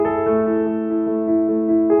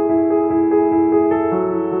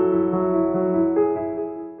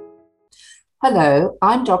Hello,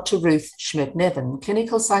 I'm Dr. Ruth Schmidt-Nevin,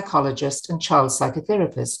 clinical psychologist and child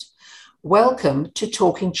psychotherapist. Welcome to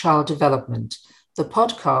Talking Child Development, the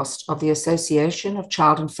podcast of the Association of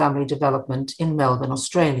Child and Family Development in Melbourne,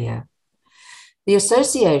 Australia. The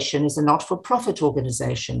association is a not-for-profit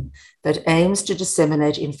organisation that aims to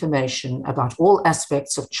disseminate information about all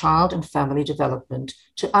aspects of child and family development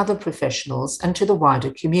to other professionals and to the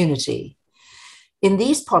wider community. In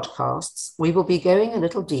these podcasts, we will be going a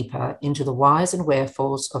little deeper into the whys and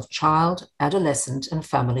wherefores of child, adolescent, and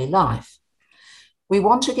family life. We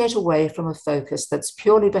want to get away from a focus that's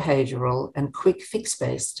purely behavioral and quick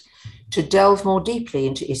fix-based to delve more deeply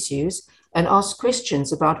into issues and ask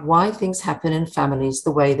questions about why things happen in families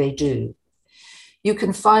the way they do. You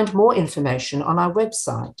can find more information on our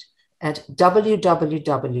website at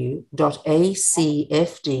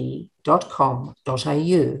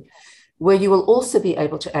www.acfd.com.au, where you will also be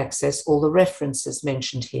able to access all the references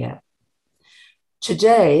mentioned here.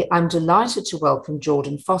 Today, I'm delighted to welcome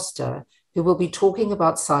Jordan Foster, who will be talking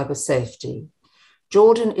about cyber safety.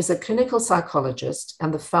 Jordan is a clinical psychologist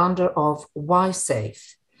and the founder of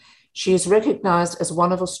Y-Safe. She is recognized as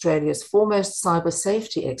one of Australia's foremost cyber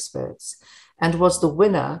safety experts and was the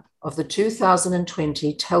winner of the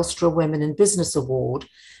 2020 Telstra Women in Business Award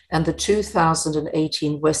and the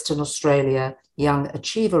 2018 Western Australia Young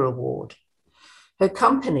Achiever Award. Her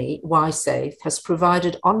company, Y-Safe, has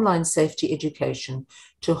provided online safety education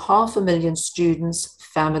to 500,000 students,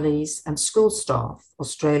 families, and school staff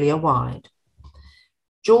Australia-wide.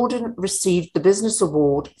 Jordan received the Business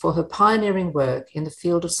Award for her pioneering work in the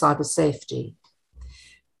field of cyber safety.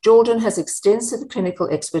 Jordan has extensive clinical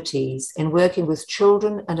expertise in working with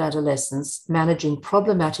children and adolescents managing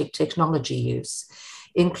problematic technology use,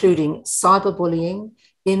 including cyberbullying,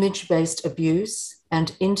 image-based abuse,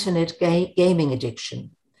 and internet gaming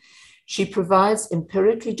addiction. She provides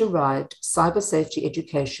empirically derived cyber safety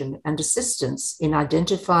education and assistance in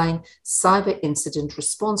identifying cyber incident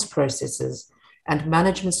response processes and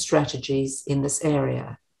management strategies in this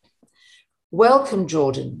area. Welcome,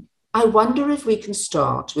 Jordan. I wonder if we can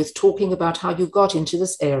start with talking about how you got into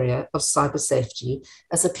this area of cyber safety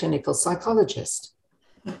as a clinical psychologist.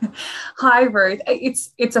 Hi, Ruth.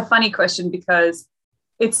 It's a funny question because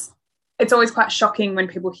it's always quite shocking when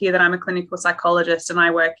people hear that I'm a clinical psychologist and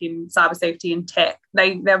I work in cyber safety and tech.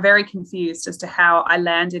 They're very confused as to how I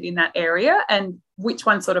landed in that area and which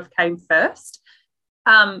one sort of came first.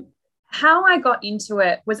 How I got into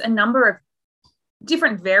it was a number of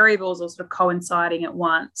different variables all sort of coinciding at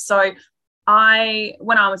once. So when I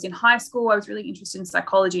was in high school, I was really interested in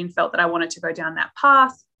psychology and felt that I wanted to go down that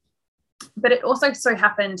path. But it also so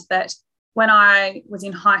happened that when I was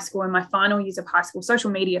in high school, in my final years of high school, social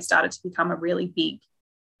media started to become a really big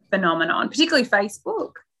phenomenon, particularly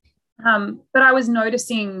Facebook. But I was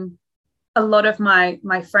noticing a lot of my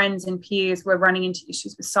friends and peers were running into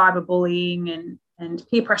issues with cyberbullying and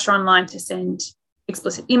peer pressure online to send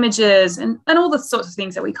explicit images and all the sorts of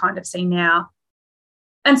things that we kind of see now.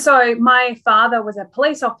 And so my father was a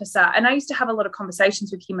police officer, and I used to have a lot of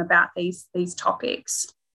conversations with him about these topics,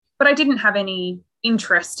 but I didn't have any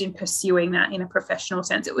interest in pursuing that in a professional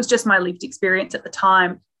sense. It was just my lived experience at the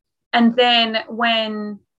time. And then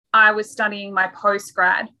when I was studying my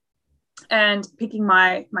postgrad and picking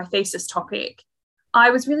my thesis topic,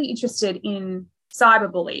 I was really interested in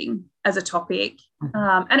cyberbullying as a topic.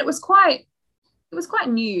 And it was quite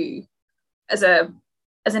new as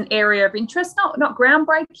an area of interest, not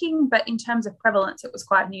groundbreaking, but in terms of prevalence, it was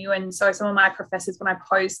quite new. And so some of my professors, when I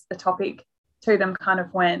posed the topic to them, kind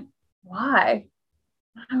of went, why?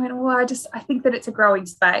 I went, well, I think that it's a growing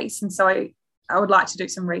space. And so I would like to do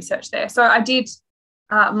some research there. So I did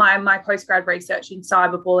my postgrad research in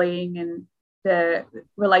cyberbullying and the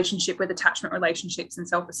relationship with attachment relationships and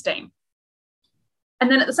self-esteem.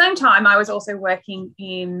 And then at the same time, I was also working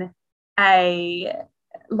in a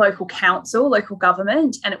local council, local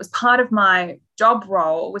government, and it was part of my job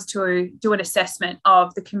role was to do an assessment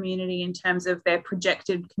of the community in terms of their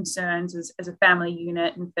projected concerns as a family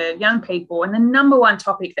unit and for young people. And the number one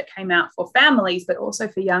topic that came out for families, but also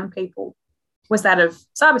for young people, was that of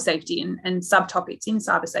cyber safety and subtopics in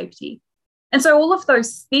cyber safety. And so all of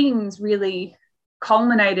those things really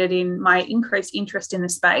culminated in my increased interest in the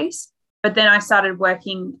space. But then I started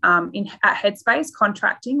working at Headspace,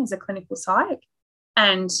 contracting as a clinical psych.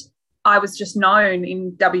 And I was just known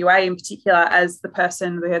in WA in particular as the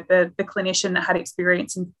person, the clinician that had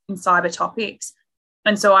experience in cyber topics.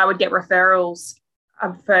 And so I would get referrals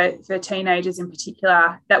for teenagers in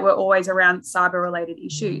particular that were always around cyber-related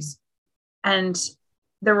issues. And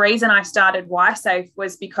the reason I started YSafe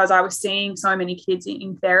was because I was seeing so many kids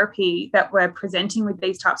in therapy that were presenting with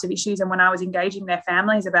these types of issues. And when I was engaging their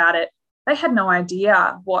families about it, they had no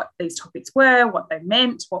idea what these topics were, what they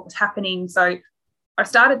meant, what was happening. So I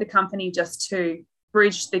started the company just to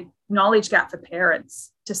bridge the knowledge gap for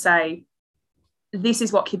parents, to say, this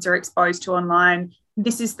is what kids are exposed to online.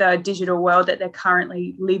 This is the digital world that they're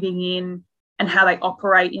currently living in and how they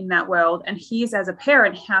operate in that world. And here's, as a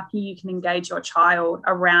parent, how you can engage your child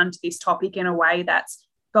around this topic in a way that's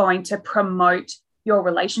going to promote your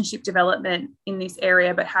relationship development in this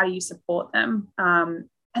area, but how do you support them?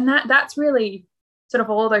 And that's really sort of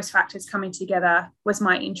all those factors coming together was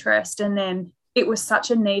my interest. And then it was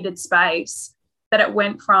such a needed space that it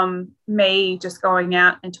went from me just going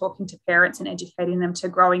out and talking to parents and educating them to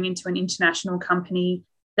growing into an international company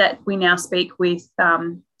that we now speak with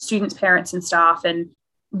students, parents and staff. And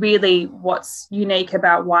really what's unique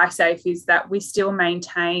about YSafe is that we still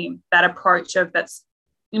maintain that approach that's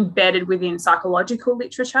embedded within psychological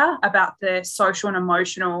literature about the social and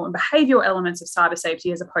emotional and behavioural elements of cyber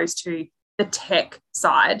safety, as opposed to the tech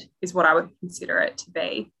side is what I would consider it to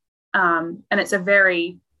be. And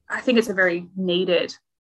I think it's a very needed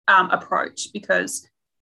approach, because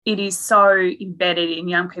it is so embedded in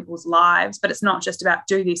young people's lives, but it's not just about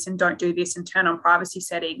do this and don't do this and turn on privacy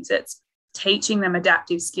settings. It's teaching them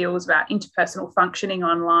adaptive skills about interpersonal functioning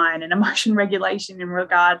online and emotion regulation in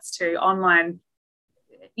regards to online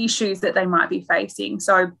issues that they might be facing.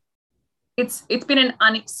 So it's been an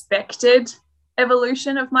unexpected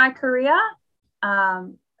evolution of my career,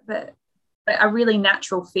 but a really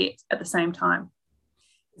natural fit at the same time.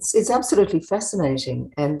 It's absolutely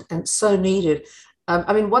fascinating and so needed.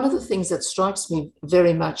 I mean, one of the things that strikes me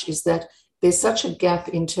very much is that there's such a gap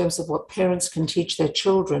in terms of what parents can teach their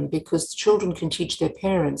children, because children can teach their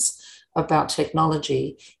parents about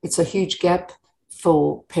technology. It's a huge gap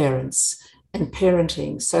for parents and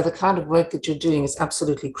parenting. So the kind of work that you're doing is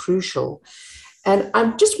absolutely crucial. And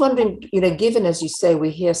I'm just wondering, given, as you say, we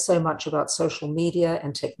hear so much about social media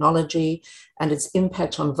and technology and its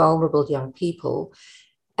impact on vulnerable young people,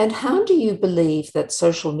 and how do you believe that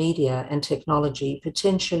social media and technology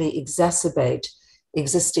potentially exacerbate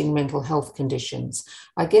existing mental health conditions?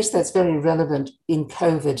 I guess that's very relevant in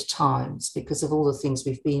COVID times because of all the things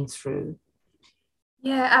we've been through.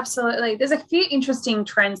 Yeah, absolutely. There's a few interesting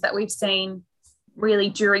trends that we've seen really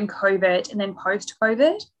during COVID and then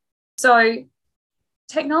post-COVID. So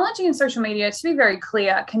technology and social media, to be very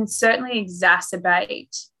clear, can certainly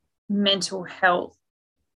exacerbate mental health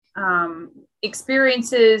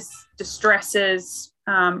experiences, distresses,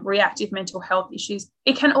 reactive mental health issues.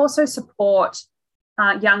 It can also support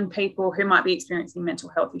young people who might be experiencing mental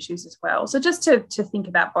health issues as well. So just to think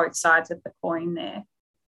about both sides of the coin there.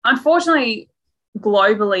 Unfortunately,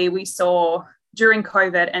 globally, we saw during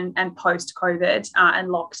COVID and post-COVID and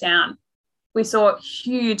lockdown, we saw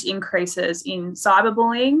huge increases in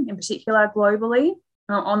cyberbullying, in particular globally,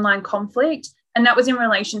 online conflict. And that was in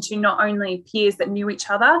relation to not only peers that knew each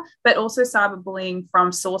other, but also cyberbullying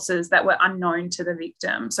from sources that were unknown to the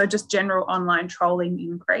victim. So just general online trolling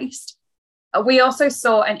increased. We also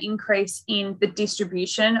saw an increase in the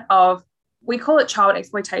distribution of, we call it child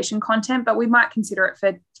exploitation content, but we might consider it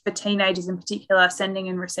for teenagers in particular, sending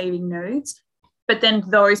and receiving nudes. But then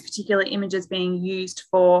those particular images being used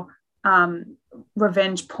for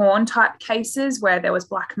revenge porn type cases where there was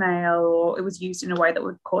blackmail or it was used in a way that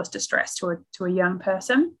would cause distress to a young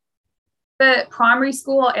person. For primary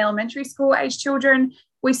school or elementary school age children,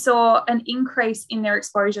 we saw an increase in their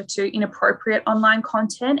exposure to inappropriate online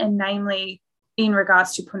content, and namely in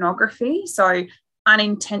regards to pornography. So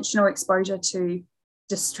unintentional exposure to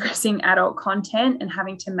distressing adult content and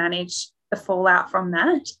having to manage the fallout from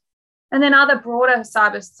that. And then other broader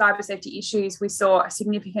cyber safety issues, we saw a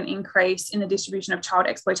significant increase in the distribution of child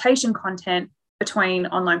exploitation content between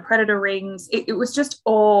online predator rings. It was just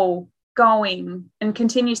all going and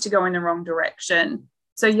continues to go in the wrong direction.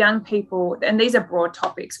 So young people, and these are broad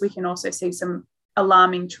topics, we can also see some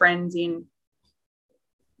alarming trends in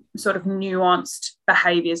sort of nuanced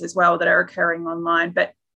behaviours as well that are occurring online.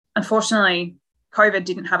 But unfortunately, COVID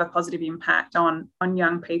didn't have a positive impact on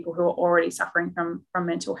young people who are already suffering from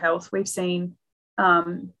mental health. We've seen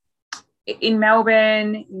in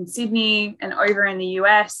Melbourne, in Sydney, and over in the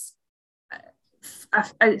US,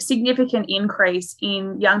 a significant increase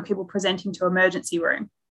in young people presenting to emergency room.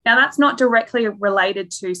 Now, that's not directly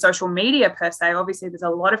related to social media per se. Obviously, there's a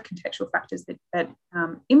lot of contextual factors that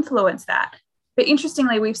influence that. But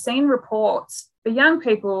interestingly, we've seen reports for young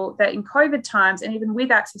people that in COVID times, and even with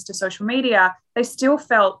access to social media, they still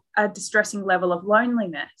felt a distressing level of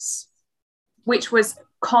loneliness, which was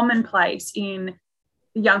commonplace in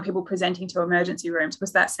young people presenting to emergency rooms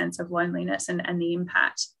was that sense of loneliness and the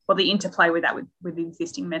impact or the interplay with that with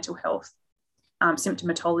existing mental health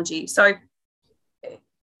symptomatology. So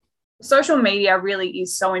social media really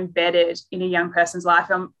is so embedded in a young person's life.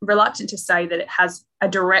 I'm reluctant to say that it has a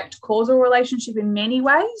direct causal relationship in many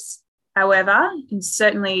ways. However, in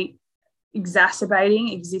certainly exacerbating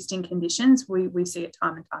existing conditions, we see it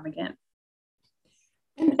time and time again.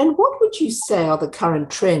 And what would you say are the current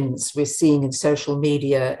trends we're seeing in social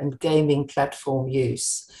media and gaming platform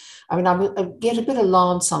use? I mean, I get a bit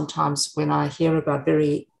alarmed sometimes when I hear about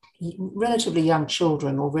relatively young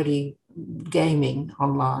children already gaming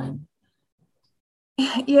online.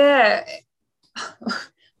 Yeah.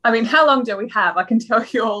 I mean, how long do we have? I can tell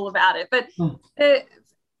you all about it. But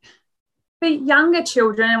for younger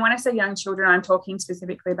children, and when I say young children, I'm talking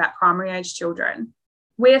specifically about primary age children,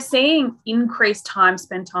 we're seeing increased time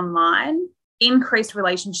spent online, increased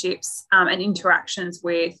relationships and interactions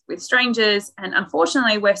with strangers. And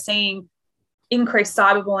unfortunately, we're seeing increased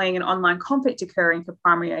cyberbullying and online conflict occurring for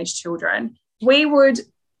primary age children. We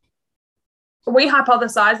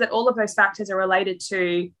hypothesize that all of those factors are related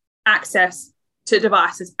to access to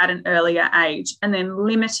devices at an earlier age and then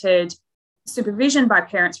limited supervision by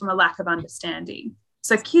parents from a lack of understanding.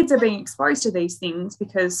 So kids are being exposed to these things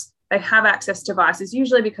because they have access to devices,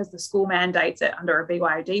 usually because the school mandates it under a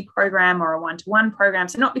BYOD program or a one-to-one program.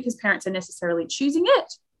 So not because parents are necessarily choosing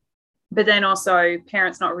it, but then also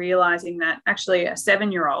parents not realising that actually a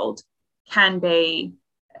 7-year-old can be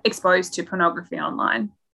exposed to pornography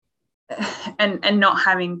online and not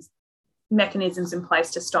having mechanisms in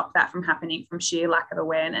place to stop that from happening from sheer lack of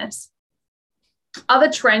awareness. Other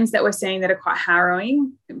trends that we're seeing that are quite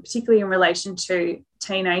harrowing, particularly in relation to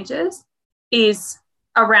teenagers, is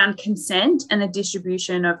around consent and the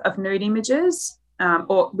distribution of nude images,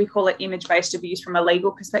 or we call it image-based abuse from a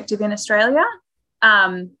legal perspective in Australia.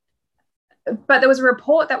 But there was a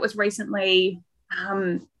report that was recently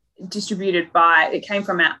distributed it came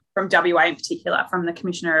from WA in particular, from the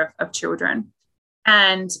Commissioner of Children.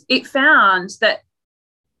 And it found that,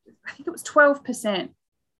 I think it was 12%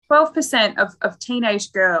 of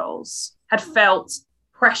teenage girls had felt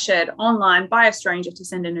pressured online by a stranger to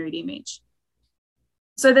send a nude image.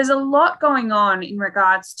 So there's a lot going on in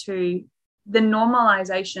regards to the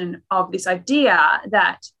normalization of this idea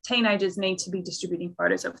that teenagers need to be distributing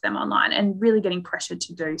photos of them online and really getting pressured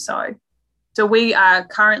to do so. So we are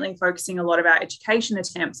currently focusing a lot of our education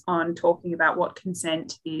attempts on talking about what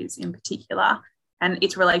consent is in particular and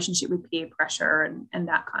its relationship with peer pressure and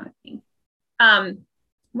that kind of thing.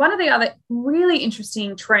 One of the other really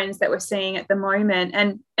interesting trends that we're seeing at the moment,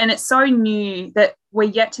 and it's so new that we're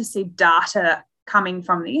yet to see data coming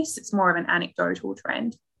from this, it's more of an anecdotal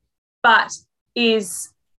trend, but is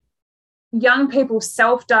young people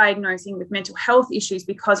self-diagnosing with mental health issues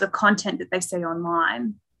because of content that they see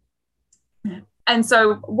online. And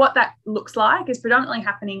so what that looks like is predominantly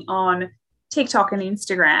happening on TikTok and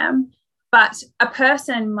Instagram, but a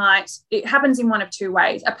person it happens in one of two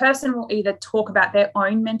ways. A person will either talk about their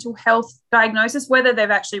own mental health diagnosis, whether they've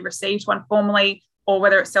actually received one formally or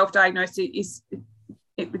whether it's self-diagnosed, it's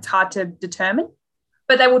hard to determine.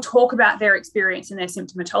 But they will talk about their experience and their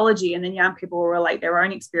symptomatology, and then young people will relate their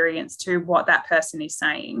own experience to what that person is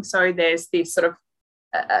saying. So there's this sort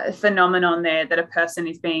of phenomenon there that a person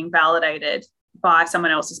is being validated by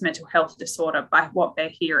someone else's mental health disorder by what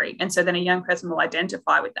they're hearing. And so then a young person will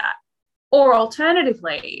identify with that. Or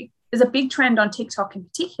alternatively, there's a big trend on TikTok in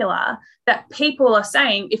particular that people are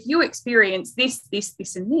saying, if you experience this,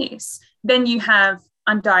 and this, then you have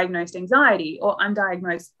undiagnosed anxiety or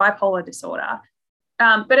undiagnosed bipolar disorder.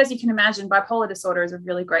 But as you can imagine, bipolar disorder is a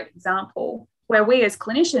really great example where we as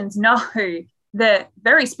clinicians know the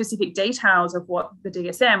very specific details of what the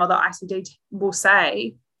DSM or the ICD will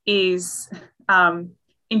say is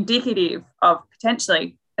indicative of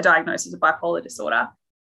potentially a diagnosis of bipolar disorder.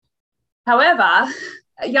 However,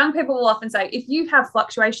 young people will often say, if you have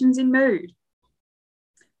fluctuations in mood,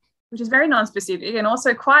 which is very non-specific and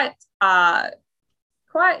also quite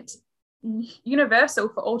universal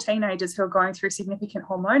for all teenagers who are going through significant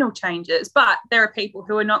hormonal changes, but there are people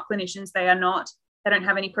who are not clinicians, they don't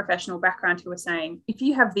have any professional background, who are saying, if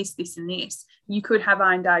you have this, and this, you could have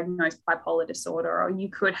undiagnosed bipolar disorder, or you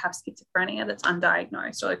could have schizophrenia that's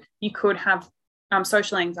undiagnosed, or you could have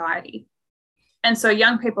social anxiety. And so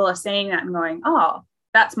young people are seeing that and going, oh,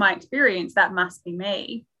 that's my experience, that must be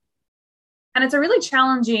me. And it's a really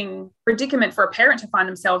challenging predicament for a parent to find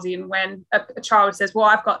themselves in when a child says, well,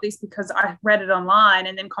 I've got this because I read it online,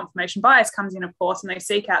 and then confirmation bias comes in, of course, and they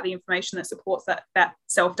seek out the information that supports that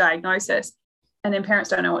self-diagnosis. And then parents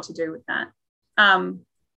don't know what to do with that.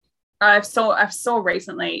 I've saw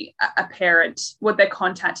recently a parent, they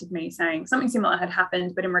contacted me saying something similar had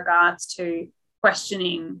happened, but in regards to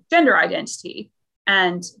questioning gender identity,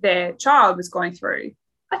 and their child was going through,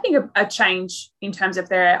 I think, a change in terms of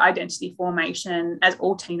their identity formation, as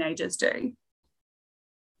all teenagers do.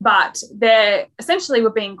 But they essentially were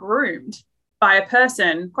being groomed by a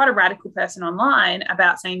person, quite a radical person online,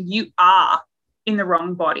 about saying you are in the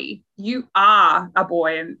wrong body. You are a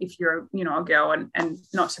boy, and if you're, a girl, and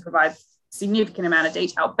not to provide significant amount of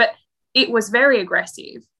detail, but it was very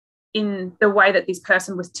aggressive in the way that this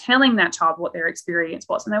person was telling that child what their experience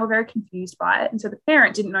was, and they were very confused by it. And so the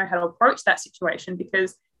parent didn't know how to approach that situation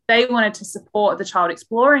because they wanted to support the child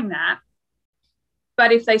exploring that.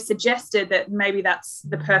 But if they suggested that maybe that's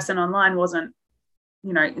the person online wasn't,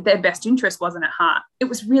 their best interest wasn't at heart, there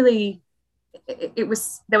was a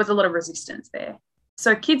lot of resistance there.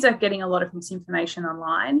 So kids are getting a lot of misinformation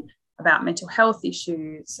online about mental health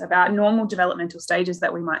issues, about normal developmental stages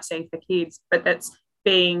that we might see for kids, but that's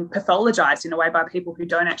being pathologized in a way by people who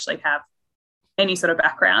don't actually have any sort of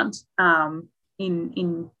background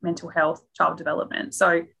in mental health, child development.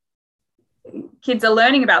 So kids are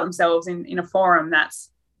learning about themselves in a forum that's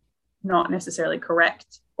not necessarily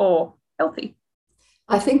correct or healthy.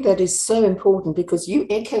 I think that is so important, because you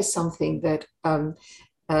echo something that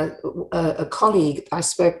a colleague I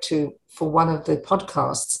spoke to for one of the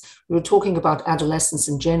podcasts. We were talking about adolescence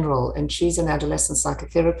in general, and she's an adolescent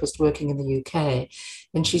psychotherapist working in the UK.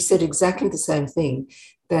 And she said exactly the same thing,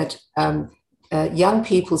 that young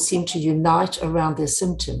people seem to unite around their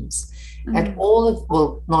symptoms. Mm-hmm. And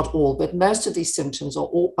not all, but most of these symptoms are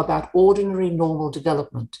all about ordinary, normal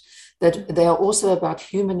development, that they are also about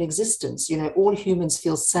human existence. All humans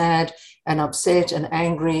feel sad and upset and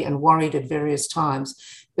angry and worried at various times.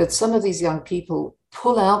 But some of these young people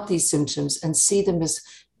pull out these symptoms and see them as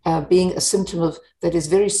being a symptom that is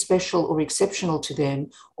very special or exceptional to them,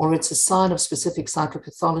 or it's a sign of specific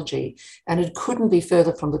psychopathology, and it couldn't be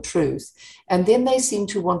further from the truth. And then they seem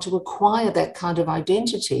to want to acquire that kind of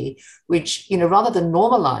identity, which, rather than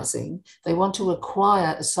normalizing, they want to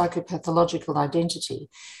acquire a psychopathological identity.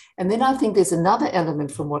 And then I think there's another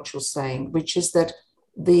element from what you're saying, which is that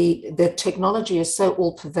the technology is so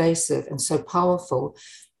all-pervasive and so powerful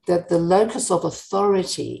that the locus of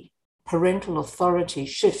authority, parental authority,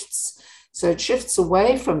 shifts. So it shifts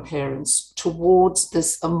away from parents towards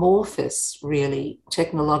this amorphous, really,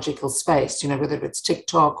 technological space, whether it's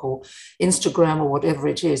TikTok or Instagram or whatever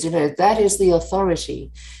it is, that is the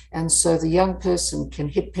authority. And so the young person can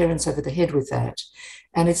hit parents over the head with that.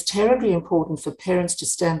 And it's terribly important for parents to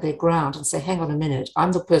stand their ground and say, hang on a minute,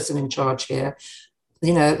 I'm the person in charge here.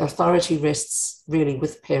 Authority rests really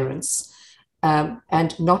with parents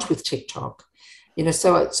and not with TikTok.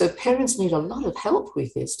 So parents need a lot of help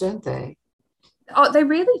with this, don't they? Oh, they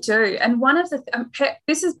really do. And one of the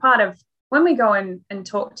this is part of when we go and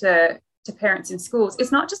talk to parents in schools.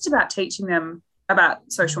 It's not just about teaching them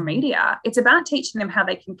about social media. It's about teaching them how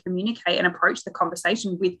they can communicate and approach the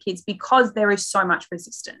conversation with kids, because there is so much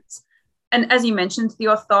resistance. And as you mentioned, the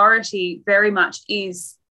authority very much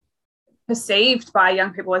is perceived by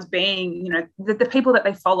young people as being, the people that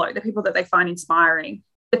they follow, the people that they find inspiring,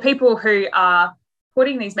 the people who are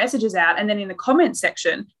putting these messages out. And then in the comment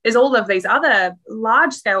section, there's all of these other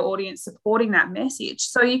large-scale audience supporting that message.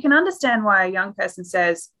 So you can understand why a young person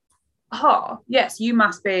says, oh, yes, you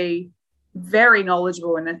must be very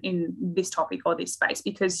knowledgeable in this topic or this space,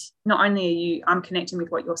 because not only I'm connecting with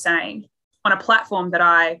what you're saying on a platform that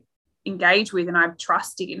I engage with and I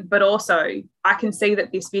trust in, but also I can see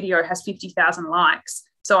that this video has 50,000 likes.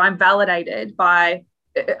 So I'm validated by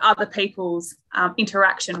other people's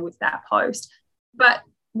interaction with that post. But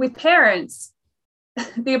with parents,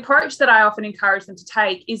 the approach that I often encourage them to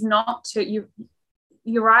take is not to,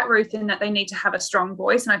 you're right, Ruth, in that they need to have a strong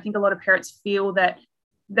voice. And I think a lot of parents feel that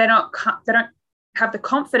they don't have the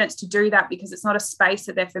confidence to do that because it's not a space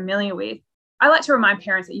that they're familiar with. I like to remind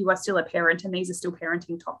parents that you are still a parent and these are still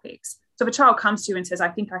parenting topics. So if a child comes to you and says, I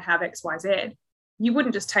think I have X, Y, Z, you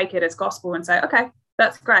wouldn't just take it as gospel and say, okay,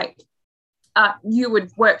 that's great. You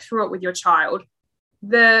would work through it with your child.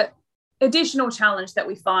 The additional challenge that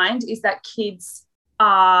we find is that kids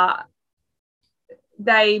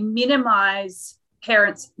they minimize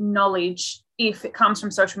parents' knowledge if it comes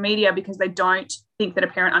from social media, because they don't think that a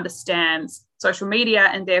parent understands social media,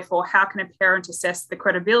 and therefore how can a parent assess the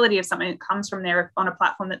credibility of something that comes from there on a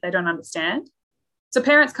platform that they don't understand? So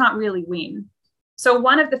parents can't really win. So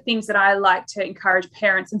one of the things that I like to encourage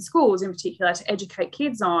parents and schools in particular to educate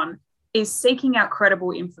kids on is seeking out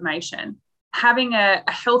credible information, having a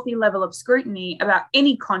healthy level of scrutiny about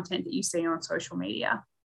any content that you see on social media.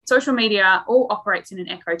 social media all operates in an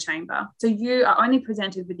echo chamber. So you are only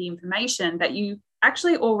presented with the information that you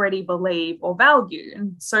actually already believe or value.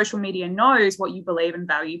 And social media knows what you believe and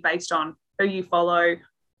value based on who you follow,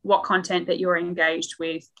 what content that you're engaged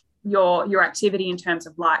with, your activity in terms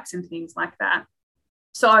of likes and things like that.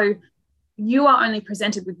 So you are only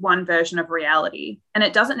presented with one version of reality, and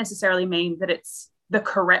it doesn't necessarily mean that it's the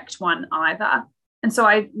correct one either. And so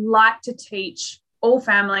I like to teach all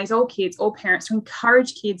families, all kids, all parents to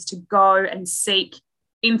encourage kids to go and seek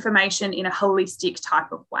information in a holistic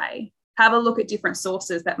type of way. Have a look at different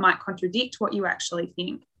sources that might contradict what you actually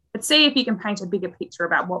think, but see if you can paint a bigger picture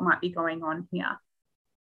about what might be going on here.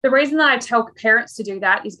 The reason that I tell parents to do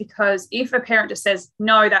that is because if a parent just says,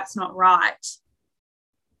 no, that's not right,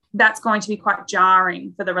 that's going to be quite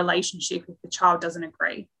jarring for the relationship if the child doesn't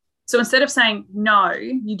agree. So instead of saying, no,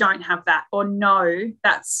 you don't have that, or no,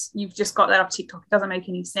 you've just got that off TikTok, it doesn't make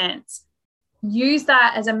any sense, use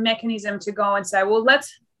that as a mechanism to go and say, well,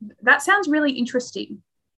 that sounds really interesting.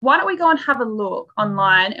 Why don't we go and have a look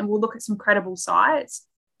online, and we'll look at some credible sites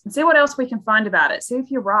and see what else we can find about it. See if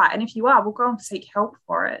you're right. And if you are, we'll go and seek help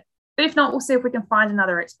for it. But if not, we'll see if we can find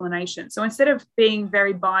another explanation. So instead of being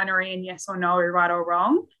very binary and yes or no, right or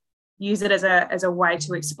wrong, use it as a way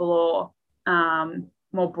to explore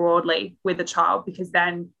more broadly with a child, because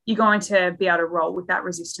then you're going to be able to roll with that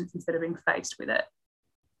resistance instead of being faced with it.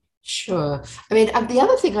 Sure. I mean, and the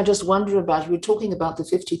other thing I just wonder about, we're talking about the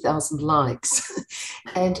 50,000 likes,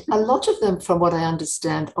 and a lot of them, from what I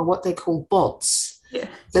understand, are what they call bots. Yeah.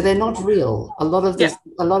 So they're not real. A lot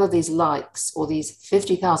of these likes, or these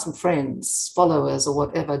 50,000 friends, followers, or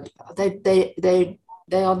whatever, they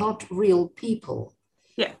are not real people.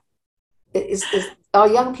 Yeah. Are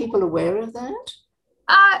young people aware of that?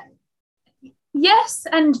 Yes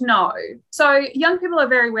and no. So young people are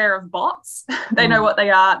very aware of bots. They know what they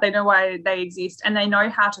are, they know why they exist, and they know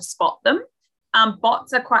how to spot them.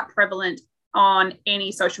 Bots are quite prevalent on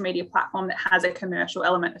any social media platform that has a commercial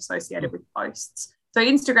element associated with posts. So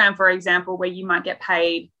Instagram, for example, where you might get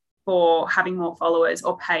paid for having more followers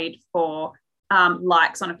or paid for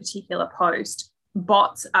likes on a particular post,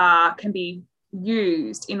 bots can be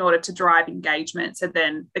used in order to drive engagement. So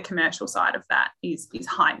then the commercial side of that is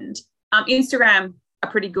heightened. Instagram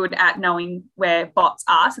are pretty good at knowing where bots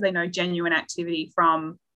are, so they know genuine activity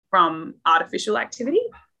from artificial activity.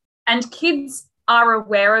 And kids are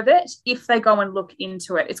aware of it if they go and look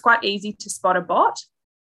into it. It's quite easy to spot a bot,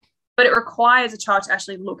 but it requires a child to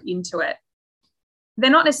actually look into it. They're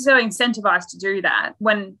not necessarily incentivized to do that.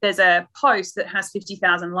 When there's a post that has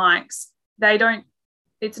 50,000 likes,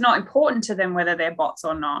 it's not important to them whether they're bots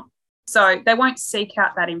or not. So they won't seek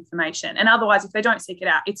out that information. And otherwise, if they don't seek it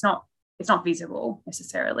out, it's not visible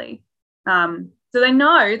necessarily. So they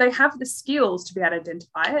know they have the skills to be able to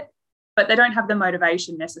identify it, but they don't have the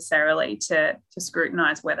motivation necessarily to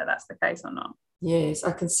scrutinize whether that's the case or not. Yes,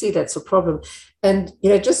 I can see that's a problem. And,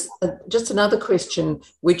 just another question,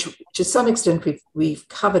 which to some extent we've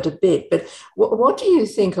covered a bit, but what do you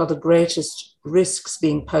think are the greatest risks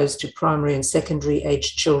being posed to primary and secondary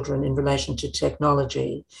age children in relation to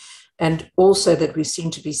technology? And also that we seem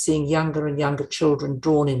to be seeing younger and younger children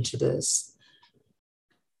drawn into this.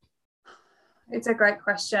 It's a great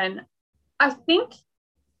question. I think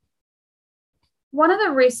one of the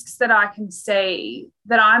risks that I can see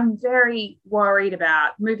that I'm very worried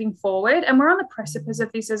about moving forward, and we're on the precipice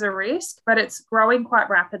of this as a risk, but it's growing quite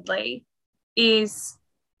rapidly, is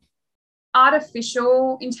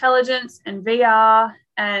artificial intelligence and VR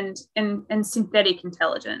and synthetic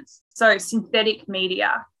intelligence. So synthetic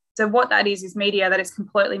media. So what that is media that is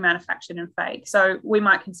completely manufactured and fake. So we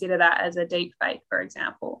might consider that as a deep fake, for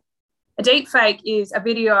example. A deep fake is a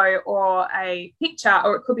video or a picture,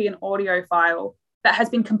 or it could be an audio file that has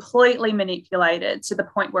been completely manipulated to the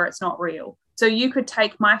point where it's not real. So you could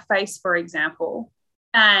take my face, for example,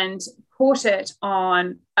 and put it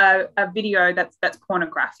on a video that's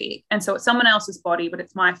pornographic. And so it's someone else's body, but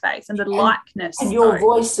it's my face. And the likeness. And your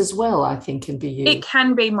voice as well, I think, can be used. It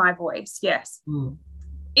can be my voice, yes.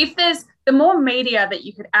 If there's the more media that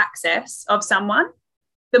you could access of someone,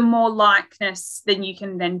 the more likeness then you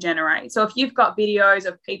can then generate. So if you've got videos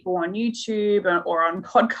of people on YouTube or on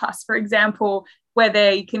podcasts, for example, where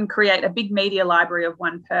they can create a big media library of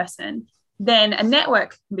one person, then a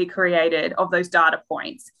network can be created of those data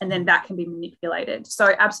points, and then that can be manipulated.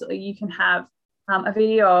 So absolutely, you can have a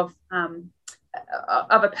video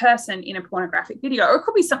of a person in a pornographic video, or it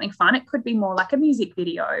could be something fun. It could be more like a music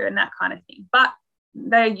video and that kind of thing, but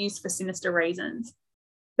they're used for sinister reasons.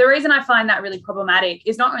 The reason I find that really problematic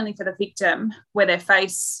is not only for the victim, where their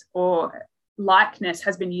face or likeness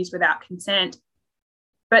has been used without consent,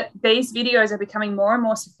 But these videos are becoming more and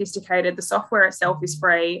more sophisticated. The software itself is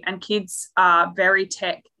free, and kids are very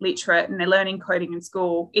tech literate and they're learning coding in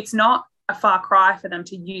school. It's not a far cry for them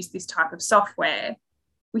to use this type of software.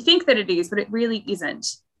 We think that it is, but it really isn't.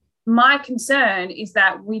 My concern is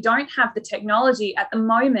that we don't have the technology at the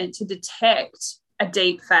moment to detect a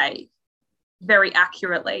deep fake very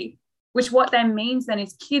accurately, which what that means then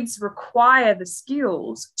is kids require the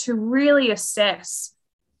skills to really assess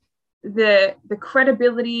the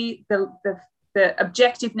credibility, the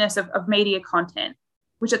objectiveness of media content,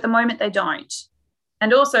 which at the moment they don't.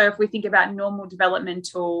 And also, if we think about normal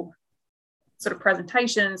developmental sort of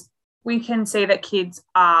presentations, we can see that kids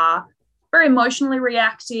are very emotionally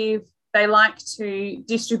reactive. They like to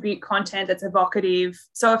distribute content that's evocative.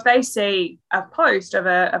 So if they see a post of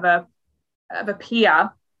a peer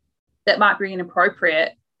that might be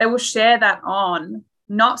inappropriate, they will share that on,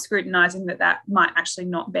 not scrutinizing that might actually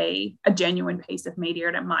not be a genuine piece of media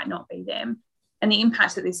and it might not be them. And the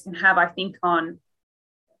impact that this can have, I think, on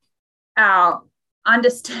our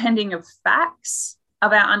understanding of facts,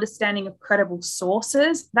 of our understanding of credible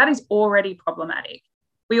sources, that is already problematic.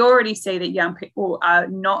 We already see that young people are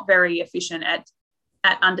not very efficient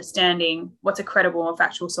at understanding what's a credible or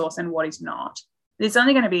factual source and what is not. It's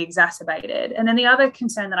only going to be exacerbated. And then the other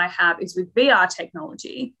concern that I have is with VR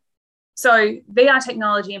technology. So VR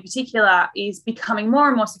technology in particular is becoming more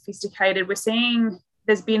and more sophisticated. We're seeing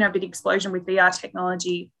there's been a big explosion with VR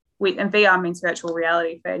technology, and VR means virtual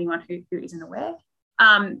reality for anyone who isn't aware,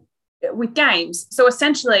 with games. So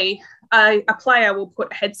essentially, a player will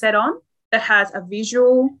put a headset on that has a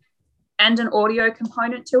visual and an audio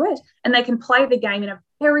component to it, and they can play the game in a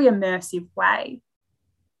very immersive way.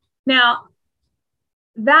 Now,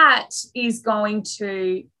 that is going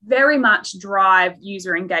to very much drive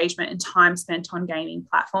user engagement and time spent on gaming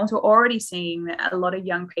platforms. We're already seeing that a lot of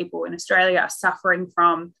young people in Australia are suffering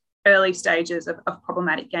from early stages of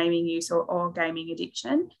problematic gaming use or gaming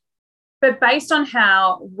addiction. But based on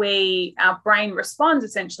how our brain responds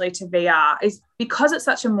essentially to VR, is because it's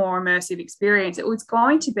such a more immersive experience, it was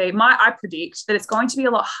going to be, I predict that it's going to be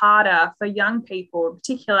a lot harder for young people in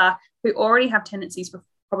particular who already have tendencies for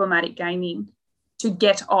problematic gaming to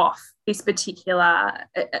get off this particular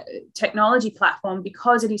technology platform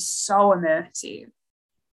because it is so immersive.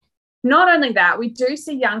 Not only that, we do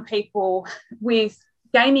see young people with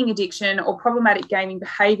gaming addiction or problematic gaming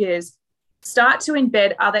behaviours start to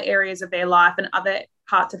embed other areas of their life and other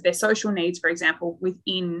parts of their social needs, for example,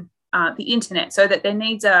 within the internet, so that their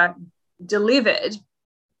needs are delivered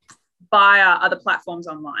via other platforms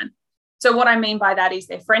online. So what I mean by that is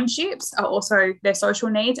their friendships are also, their social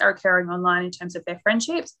needs are occurring online in terms of their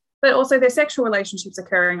friendships, but also their sexual relationships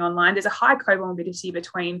occurring online. There's a high comorbidity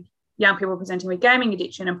between young people presenting with gaming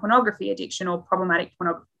addiction and pornography addiction or problematic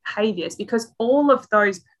pornography behaviours, because all of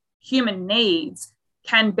those human needs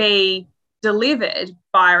can be delivered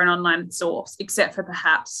via an online source, except for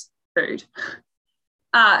perhaps food.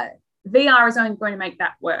 VR is only going to make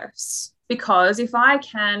that worse, because if I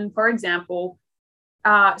can, for example,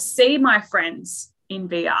 see my friends in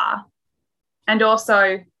VR and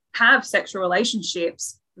also have sexual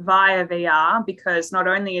relationships via VR, because not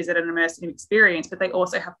only is it an immersive experience, but they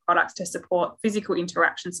also have products to support physical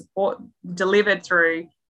interaction support delivered through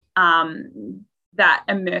that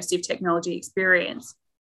immersive technology experience.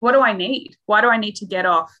 What do I need? Why do I need to get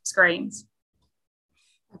off screens?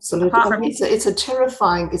 Absolutely. I mean, it's a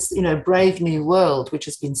terrifying, brave new world, which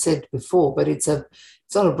has been said before, but it's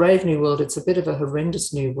not a brave new world. It's a bit of a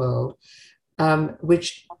horrendous new world,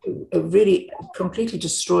 which really completely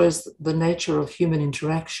destroys the nature of human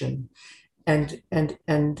interaction and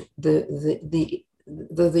the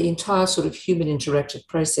entire sort of human interactive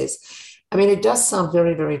process. I mean, it does sound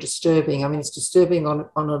very, very disturbing. I mean, it's disturbing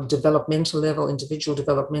on a developmental level, individual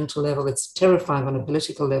developmental level. It's terrifying on a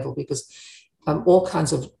political level, because all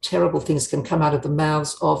kinds of terrible things can come out of the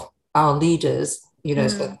mouths of our leaders,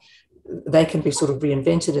 so they can be sort of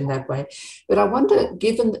reinvented in that way. But I wonder,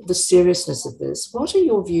 given the seriousness of this, what are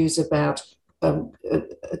your views about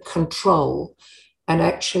control and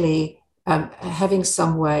actually having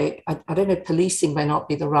some way, I don't know, policing may not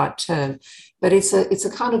be the right term, but it's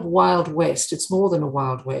a kind of Wild West. It's more than a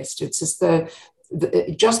Wild West. It's as though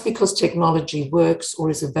just because technology works or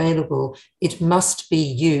is available, it must be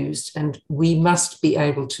used and we must be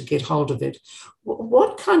able to get hold of it.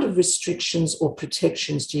 What kind of restrictions or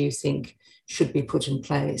protections do you think should be put in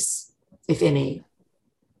place, if any?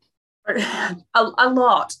 A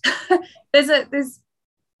lot. There's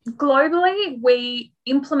globally, we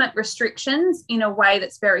implement restrictions in a way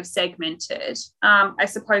that's very segmented. I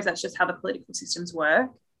suppose that's just how the political systems work,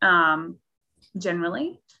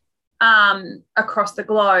 generally. across the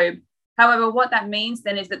globe. However, what that means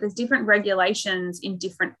then is that there's different regulations in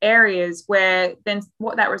different areas, where then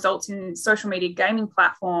what that results in social media gaming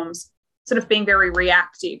platforms sort of being very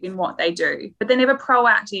reactive in what they do, but they're never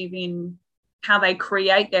proactive in how they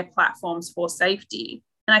create their platforms for safety.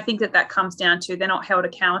 And I think that comes down to they're not held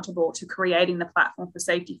accountable to creating the platform for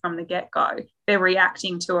safety from the get-go. They're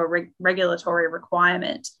reacting to a regulatory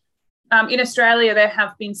requirement. In Australia, there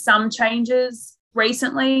have been some changes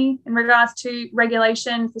recently in regards to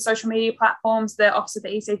regulation for social media platforms. The Office of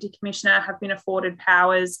the E-Safety Commissioner have been afforded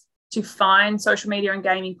powers to fine social media and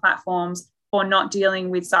gaming platforms for not dealing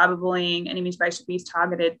with cyberbullying and image-based abuse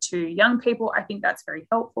targeted to young people. I think that's very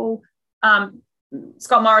helpful.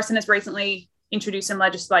 Scott Morrison has recently introduced some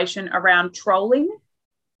legislation around trolling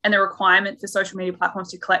and the requirement for social media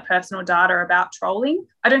platforms to collect personal data about trolling.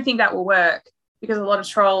 I don't think that will work, because a lot of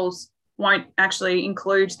trolls won't actually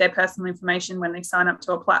include their personal information when they sign up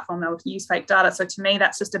to a platform. They'll use fake data. So to me,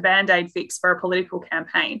 that's just a Band-Aid fix for a political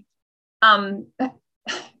campaign.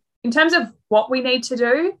 In terms of what we need to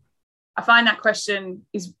do, I find that question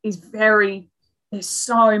is very, there's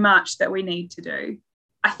so much that we need to do.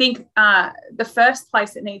 I think the first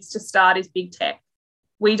place that needs to start is big tech.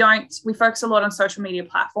 We focus a lot on social media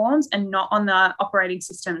platforms and not on the operating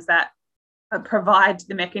systems that provide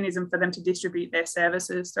the mechanism for them to distribute their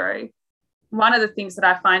services through. One of the things that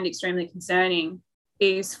I find extremely concerning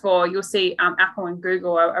is you'll see Apple and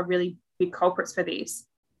Google are really big culprits for this,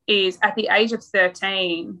 is at the age of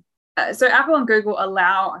 13. So Apple and Google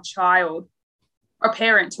allow a child or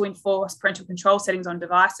parent to enforce parental control settings on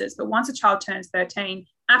devices. But once a child turns 13,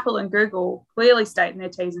 Apple and Google clearly state in their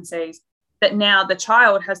T's and C's that now the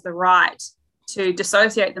child has the right to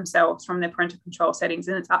dissociate themselves from their parental control settings,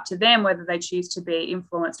 and it's up to them whether they choose to be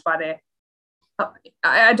influenced by their...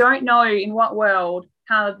 I don't know in what world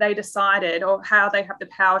how they decided, or how they have the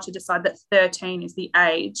power to decide that 13 is the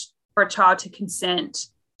age for a child to consent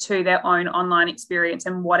to their own online experience,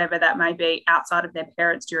 and whatever that may be outside of their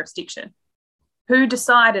parents' jurisdiction. Who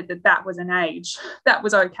decided that was an age that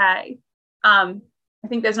was okay? I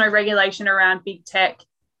think there's no regulation around big tech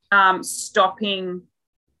stopping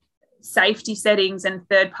safety settings and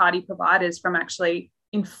third-party providers from actually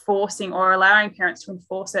enforcing or allowing parents to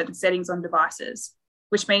enforce certain settings on devices,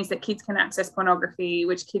 which means that kids can access pornography,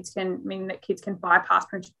 which mean that kids can bypass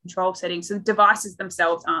parental control settings. So the devices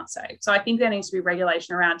themselves aren't safe. So I think there needs to be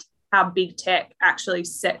regulation around how big tech actually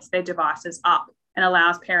sets their devices up and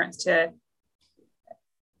allows parents to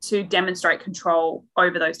demonstrate control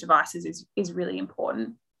over those devices is really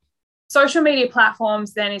important. Social media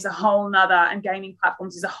platforms then is a whole nother, and gaming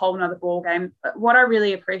platforms is a whole nother ballgame. What I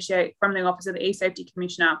really appreciate from the Office of the E-Safety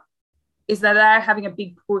Commissioner is that they're having a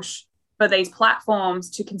big push for these platforms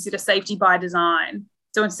to consider safety by design.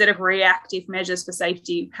 So instead of reactive measures for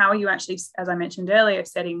safety, how are you actually, as I mentioned earlier,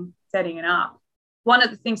 setting it up? One of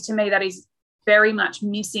the things to me that is very much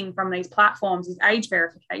missing from these platforms is age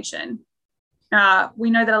verification.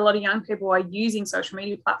 We know that a lot of young people are using social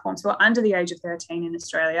media platforms who are under the age of 13 in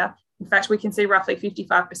Australia. In fact, we can see roughly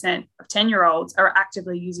 55% of 10-year-olds are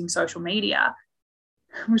actively using social media,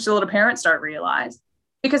 which a lot of parents don't realise,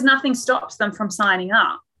 because nothing stops them from signing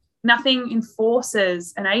up. Nothing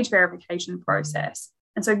enforces an age verification process.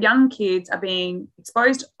 And so young kids are being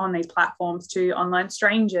exposed on these platforms to online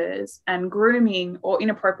strangers and grooming or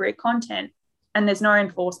inappropriate content, and there's no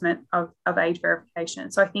enforcement of age verification.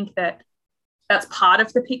 So I think that's part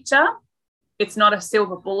of the picture. It's not a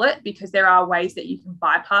silver bullet, because there are ways that you can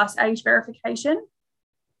bypass age verification,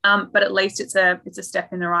 but at least it's a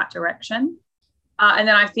step in the right direction. And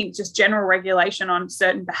then I think just general regulation on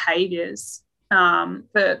certain behaviours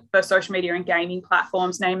for social media and gaming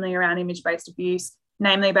platforms, namely around image-based abuse,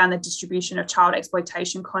 namely around the distribution of child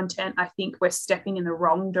exploitation content. I think we're stepping in the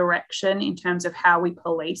wrong direction in terms of how we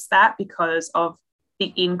police that, because of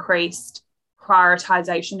the increased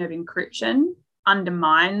prioritisation of encryption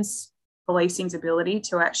undermines policing's ability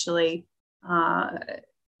to actually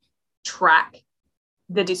track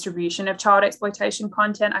the distribution of child exploitation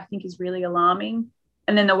content, I think is really alarming.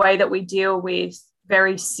 And then the way that we deal with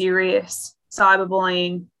very serious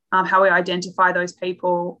cyberbullying, how we identify those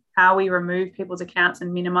people, how we remove people's accounts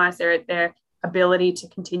and minimise their ability to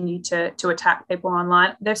continue to attack people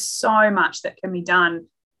online. There's so much that can be done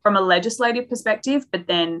from a legislative perspective, but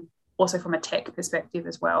then also from a tech perspective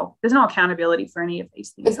as well. There's no accountability for any of these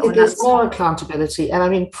things. There's no accountability. And I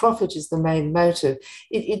mean, profit is the main motive.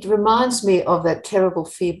 It reminds me of that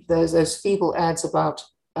terrible, those feeble ads about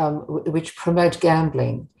which promote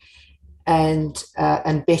gambling and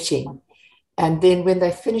betting. And then when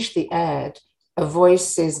they finish the ad, a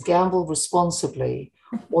voice says, gamble responsibly,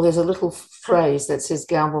 or there's a little phrase that says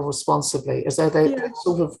gamble responsibly, as though they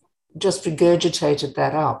sort of just regurgitated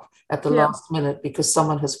that up at the last minute because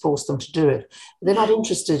someone has forced them to do it. They're not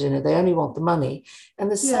interested in it. They only want the money. And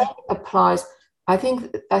the same applies. I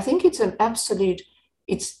think it's an absolute,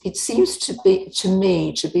 it seems to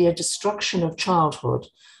me to be a destruction of childhood.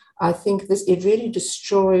 I think it really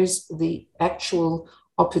destroys the actual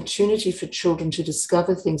opportunity for children to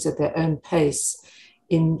discover things at their own pace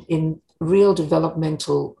in real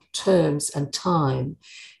developmental terms and time,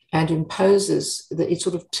 and it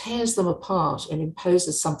sort of tears them apart and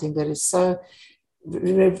imposes something that is so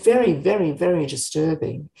very, very, very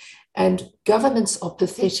disturbing. And governments are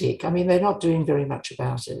pathetic. I mean, they're not doing very much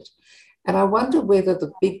about it. And I wonder whether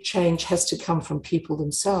the big change has to come from people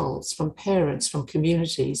themselves, from parents, from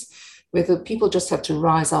communities, whether people just have to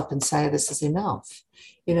rise up and say this is enough.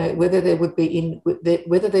 You know, whether there would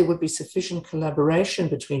be sufficient collaboration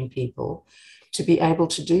between people to be able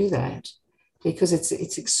to do that, because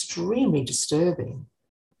it's extremely disturbing.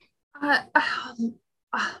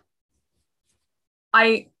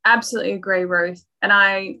 I absolutely agree, Ruth. And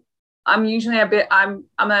I'm usually I'm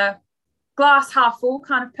a glass half full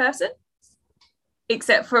kind of person,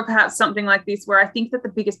 except for perhaps something like this, where I think that the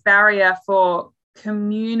biggest barrier for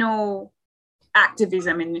communal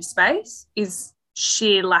activism in this space is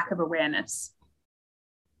sheer lack of awareness.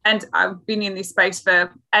 And I've been in this space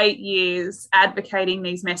for 8 years, advocating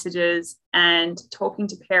these messages and talking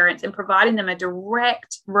to parents and providing them a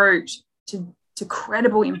direct route to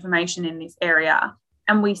credible information in this area.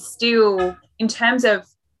 And we still, in terms of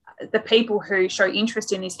the people who show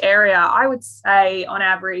interest in this area, I would say on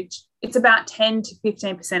average, it's about 10 to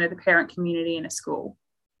 15% of the parent community in a school.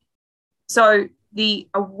 So the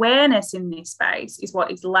awareness in this space is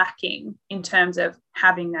what is lacking in terms of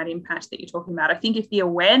having that impact that you're talking about. I think if the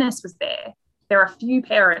awareness was there, there are few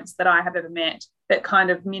parents that I have ever met that kind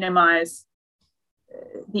of minimize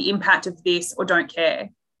the impact of this or don't care,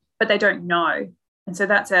 but they don't know. And so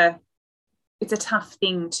it's a tough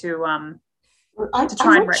thing to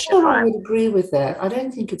try and rectify. Sure I would agree with that. I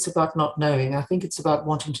don't think it's about not knowing. I think it's about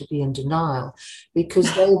wanting to be in denial,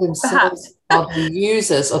 because they themselves are the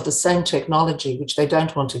users of the same technology, which they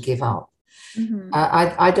don't want to give up. Mm-hmm.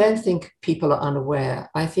 I don't think people are unaware.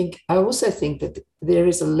 I also think that there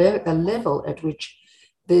is a level at which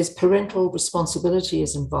there's parental responsibility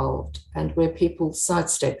is involved, and where people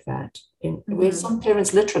sidestep that, where some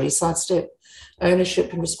parents literally sidestep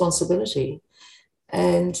ownership and responsibility,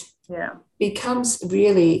 and becomes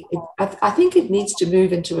really, I think it needs to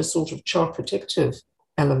move into a sort of child protective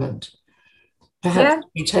element, perhaps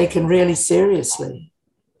be taken really seriously.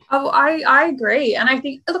 Oh, I agree. And I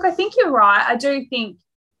think you're right. I do think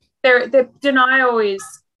the denial is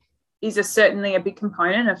certainly a big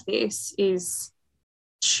component of this, is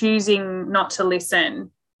choosing not to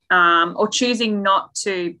listen, or choosing not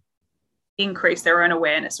to increase their own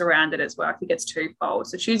awareness around it as well. I think it's twofold.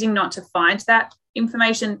 So choosing not to find that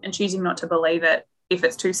information and choosing not to believe it if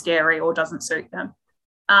it's too scary or doesn't suit them.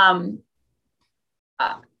 I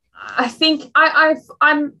think I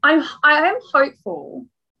am hopeful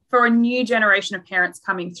for a new generation of parents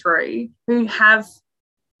coming through who have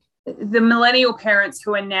the millennial parents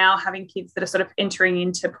who are now having kids that are sort of entering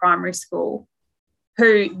into primary school,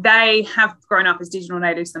 who they have grown up as digital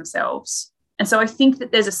natives themselves. And so I think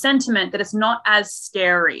that there's a sentiment that it's not as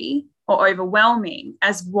scary or overwhelming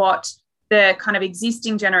as what the kind of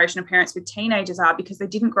existing generation of parents with teenagers are, because they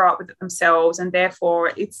didn't grow up with it themselves, and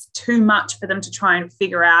therefore it's too much for them to try and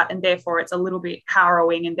figure out, and therefore it's a little bit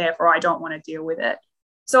harrowing, and therefore I don't want to deal with it.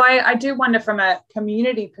 So I do wonder from a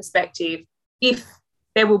community perspective if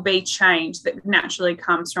there will be change that naturally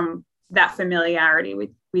comes from that familiarity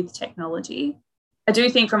with technology. I do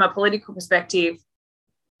think from a political perspective,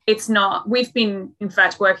 it's not. We've been, in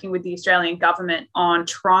fact, working with the Australian government on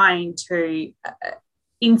trying to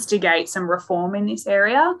instigate some reform in this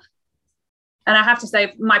area. And I have to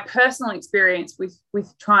say, my personal experience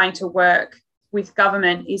with trying to work with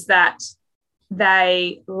government is that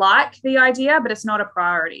they like the idea, but it's not a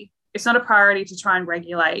priority. It's not a priority to try and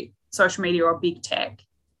regulate social media or big tech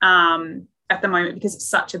at the moment, because it's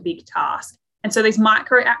such a big task. And so these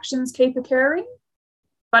micro actions keep occurring.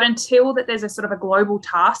 But until that there's a sort of a global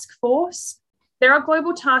task force, there are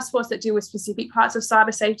global task forces that deal with specific parts of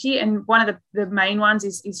cyber safety. And one of the main ones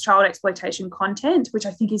is child exploitation content, which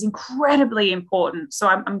I think is incredibly important. So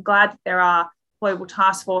I'm glad that there are global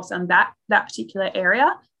task force on that particular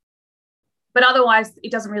area. But otherwise,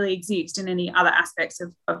 it doesn't really exist in any other aspects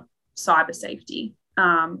of cyber safety.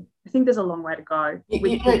 I think there's a long way to go.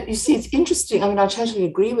 You see, it's interesting. I mean, I totally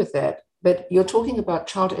agree with that. But you're talking about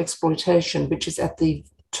child exploitation, which is at the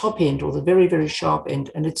top end or the very, very sharp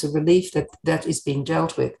end, and it's a relief that that is being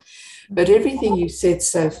dealt with. But everything you said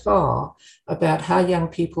so far about how young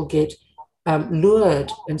people get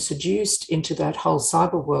lured and seduced into that whole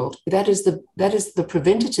cyber world, that is the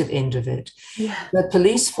preventative end of it. Yeah. The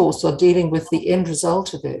police force are dealing with the end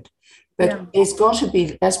result of it. But there's got to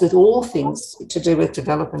be, as with all things to do with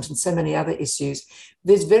development and so many other issues,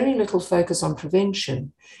 there's very little focus on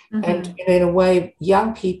prevention. Mm-hmm. And in a way,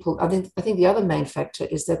 young people, I think the other main factor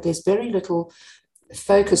is that there's very little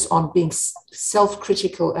focus on being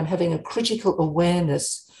self-critical and having a critical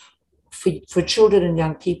awareness for children and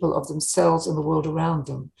young people of themselves and the world around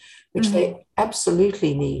them, which mm-hmm. they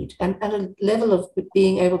absolutely need, and a level of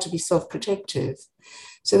being able to be self-protective.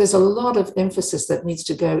 So there's a lot of emphasis that needs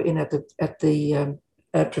to go in at the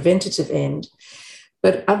preventative end.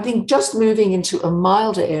 But I think just moving into a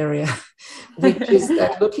milder area, which is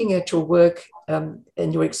that looking at your work and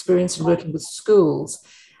your experience in working with schools,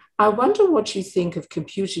 I wonder what you think of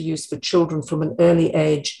computer use for children from an early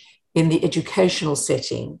age in the educational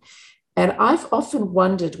setting. And I've often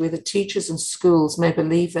wondered whether teachers and schools may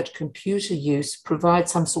believe that computer use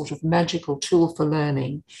provides some sort of magical tool for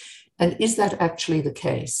learning. And is that actually the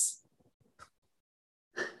case?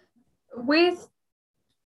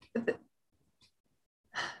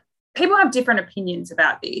 People have different opinions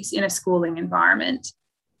about this in a schooling environment.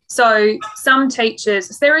 So some teachers,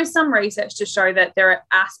 there is some research to show that there are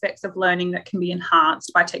aspects of learning that can be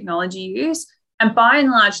enhanced by technology use. And by and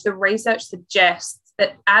large, the research suggests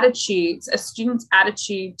that a student's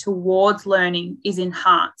attitude towards learning is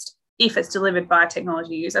enhanced if it's delivered by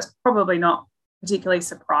technology use. That's probably not particularly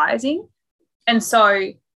surprising. And so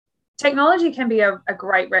technology can be a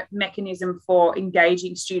great mechanism for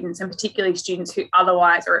engaging students, and particularly students who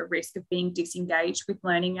otherwise are at risk of being disengaged with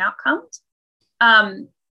learning outcomes.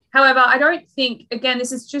 However, I don't think, again,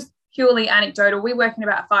 this is just purely anecdotal. We work in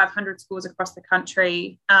about 500 schools across the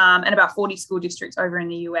country and about 40 school districts over in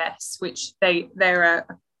the US, which they're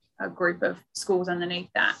a group of schools underneath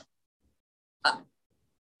that.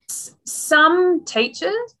 Some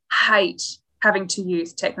teachers hate having to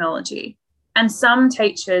use technology, and some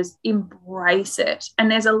teachers embrace it.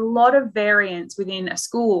 And there's a lot of variance within a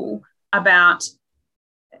school about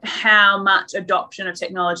how much adoption of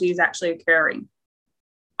technology is actually occurring.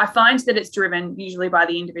 I find that it's driven usually by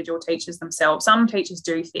the individual teachers themselves. Some teachers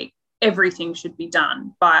do think everything should be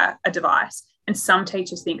done via a device, and some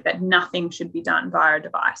teachers think that nothing should be done via a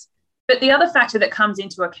device. But the other factor that comes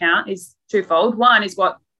into account is twofold. One is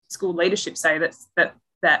what school leadership say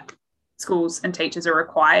that schools and teachers are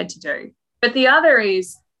required to do. But the other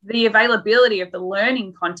is the availability of the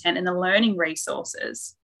learning content and the learning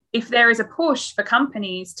resources. If there is a push for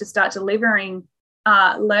companies to start delivering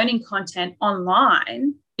learning content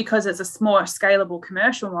online because it's a more scalable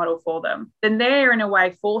commercial model for them, then they're in a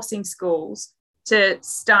way forcing schools to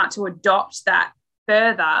start to adopt that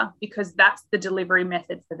further because that's the delivery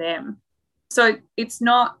method for them. So it's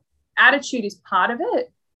not, attitude is part of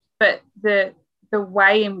it, but the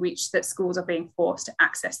way in which that schools are being forced to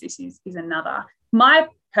access this is another. My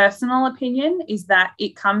personal opinion is that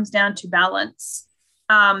it comes down to balance.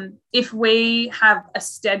 If we have a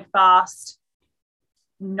steadfast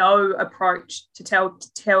no approach to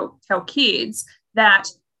tell kids that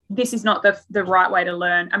this is not the right way to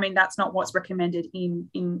learn, I mean, that's not what's recommended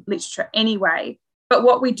in literature anyway. But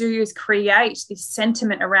what we do is create this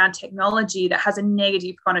sentiment around technology that has a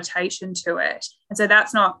negative connotation to it. And so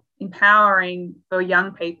that's not empowering for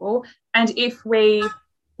young people. And if we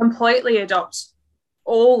completely adopt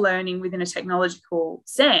all learning within a technological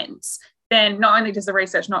sense, then not only does the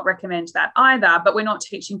research not recommend that either, but we're not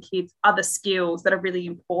teaching kids other skills that are really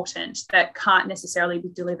important that can't necessarily be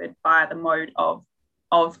delivered via the mode of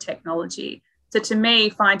technology. So to me,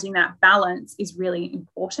 finding that balance is really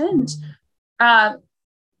important.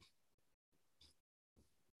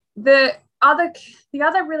 The other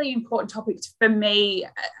really important topic for me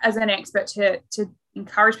as an expert to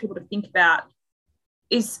encourage people to think about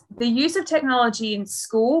is the use of technology in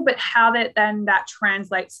school, but how that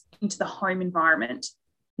translates into the home environment.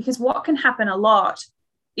 Because what can happen a lot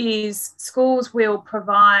is schools will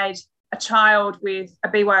provide a child with a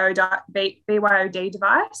BYOD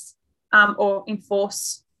device or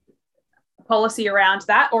enforce policy around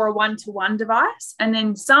that, or a one-to-one device. And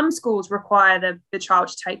then some schools require the child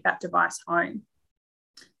to take that device home.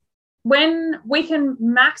 When we can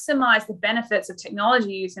maximise the benefits of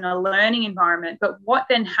technology use in a learning environment, but what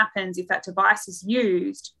then happens if that device is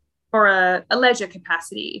used for a leisure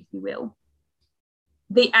capacity, if you will?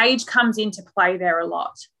 The age comes into play there a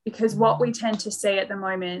lot, because what we tend to see at the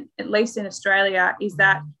moment, at least in Australia, is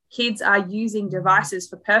that kids are using devices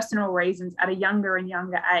for personal reasons at a younger and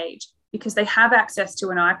younger age because they have access to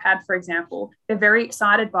an iPad, for example. They're very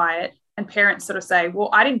excited by it. And parents sort of say, well,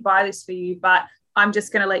 I didn't buy this for you, but I'm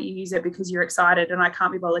just going to let you use it because you're excited and I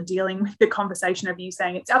can't be bothered dealing with the conversation of you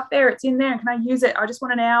saying, it's up there, it's in there, can I use it? I just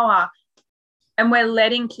want an hour. And we're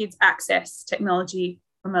letting kids access technology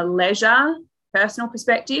from a leisure, personal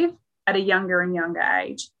perspective at a younger and younger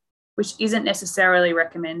age, which isn't necessarily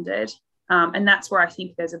recommended. And that's where I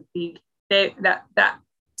think there's a big, that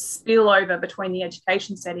spillover between the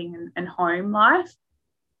education setting and home life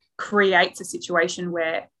creates a situation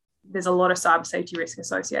where there's a lot of cyber safety risk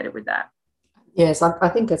associated with that. Yes, I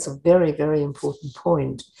think that's a very, very important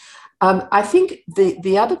point. I think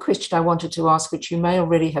the other question I wanted to ask, which you may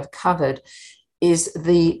already have covered, is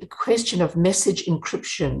the question of message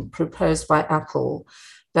encryption proposed by Apple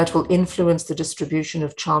that will influence the distribution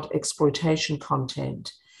of child exploitation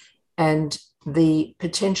content and the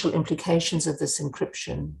potential implications of this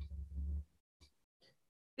encryption.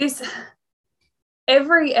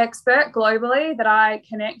 Every expert globally that I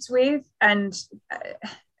connect with and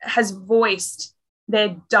has voiced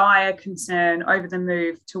their dire concern over the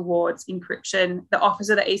move towards encryption. The Office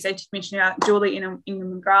of the eSafety Commissioner, Julie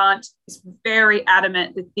Ingham-Grant, is very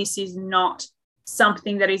adamant that this is not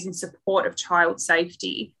something that is in support of child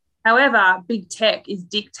safety. However, big tech is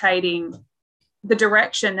dictating the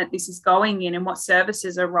direction that this is going in and what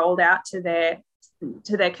services are rolled out to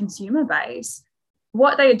their consumer base.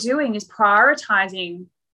 What they are doing is prioritizing,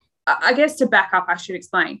 I guess to back up, I should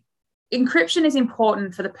explain. Encryption is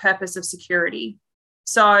important for the purpose of security.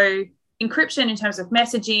 So encryption in terms of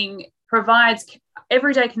messaging provides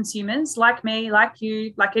everyday consumers like me, like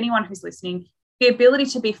you, like anyone who's listening, the ability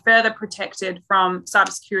to be further protected from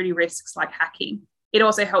cybersecurity risks like hacking. It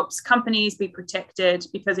also helps companies be protected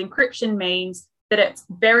because encryption means that it's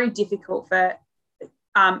very difficult for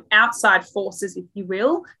outside forces, if you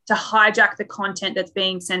will, to hijack the content that's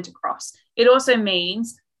being sent across. It also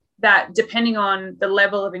means that depending on the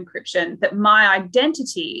level of encryption, that my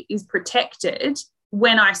identity is protected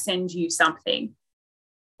when I send you something.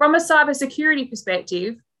 From a cybersecurity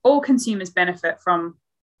perspective, all consumers benefit from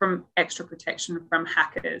extra protection from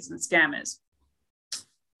hackers and scammers.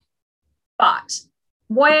 But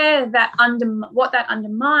what that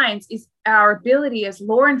undermines is our ability as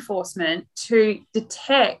law enforcement to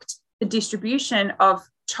detect the distribution of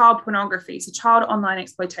child pornography, so child online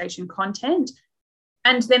exploitation content,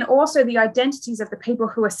 and then also the identities of the people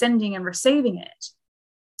who are sending and receiving it.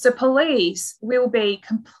 So police will be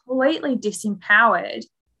completely disempowered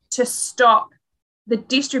to stop the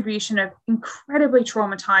distribution of incredibly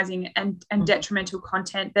traumatizing and detrimental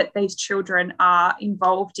content that these children are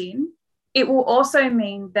involved in. It will also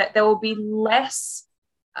mean that there will be less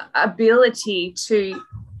ability to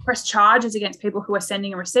press charges against people who are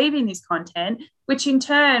sending and receiving this content, which in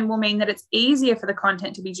turn will mean that it's easier for the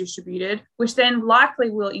content to be distributed, which then likely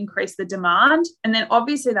will increase the demand. And then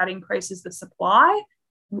obviously that increases the supply.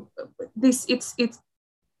 It's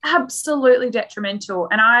absolutely detrimental.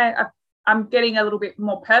 And I'm getting a little bit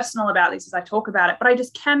more personal about this as I talk about it, but I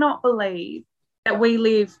just cannot believe that we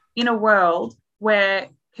live in a world where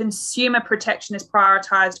consumer protection is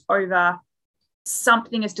prioritized over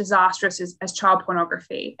something as disastrous as child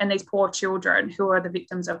pornography and these poor children who are the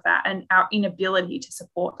victims of that and our inability to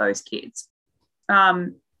support those kids.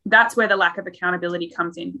 That's where the lack of accountability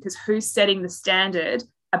comes in, because who's setting the standard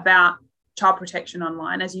about child protection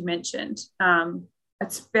online, as you mentioned?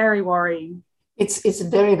 It's very worrying. It's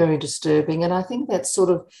very, very disturbing. And I think that sort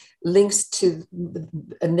of links to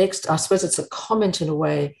a next, I suppose it's a comment in a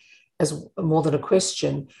way, as more than a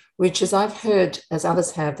question, which is I've heard, as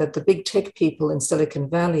others have, that the big tech people in Silicon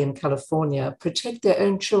Valley in California protect their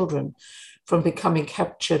own children from becoming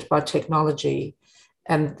captured by technology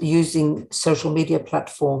and using social media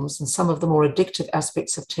platforms and some of the more addictive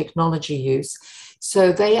aspects of technology use.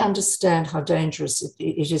 So they understand how dangerous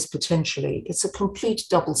it is potentially. It's a complete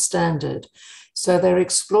double standard. So they're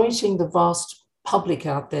exploiting the vast public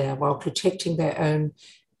out there while protecting their own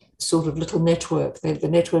sort of little network, the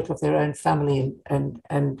network of their own family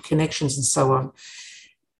and connections and so on.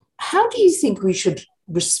 How do you think we should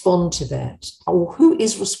respond to that? Or who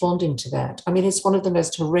is responding to that? I mean, it's one of the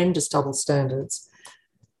most horrendous double standards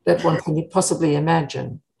that one can possibly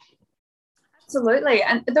imagine. Absolutely.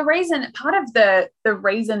 And part of the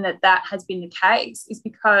reason that has been the case is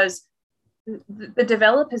because the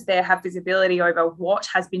developers there have visibility over what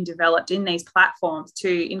has been developed in these platforms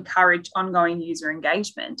to encourage ongoing user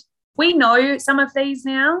engagement. We know some of these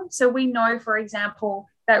now. So we know, for example,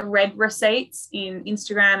 that red receipts in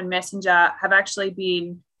Instagram and Messenger have actually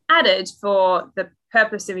been added for the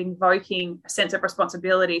purpose of invoking a sense of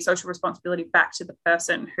responsibility, social responsibility back to the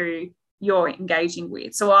person who you're engaging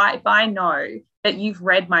with. So if I know that you've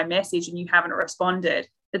read my message and you haven't responded,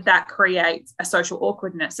 that creates a social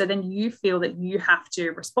awkwardness. So then you feel that you have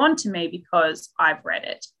to respond to me because I've read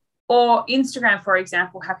it. Or Instagram, for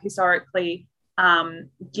example, have historically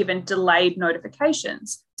given delayed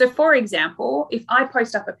notifications. So for example, if I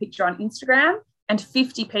post up a picture on Instagram and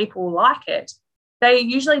 50 people like it, they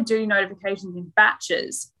usually do notifications in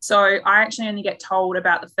batches. So I actually only get told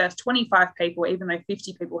about the first 25 people, even though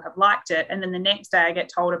 50 people have liked it. And then the next day I get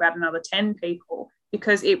told about another 10 people,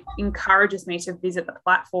 because it encourages me to visit the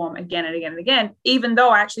platform again and again and again, even though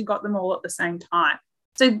I actually got them all at the same time.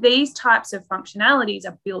 So these types of functionalities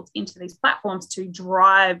are built into these platforms to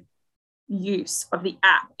drive use of the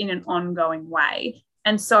app in an ongoing way.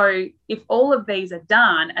 And so if all of these are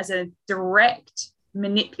done as a direct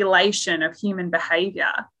manipulation of human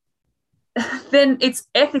behavior, then it's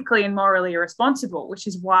ethically and morally irresponsible, which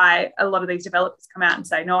is why a lot of these developers come out and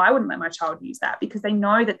say, no, I wouldn't let my child use that, because they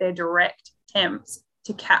know that they're direct attempts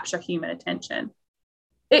to capture human attention.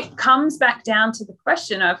 It comes back down to the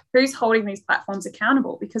question of who's holding these platforms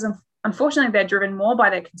accountable, because unfortunately they're driven more by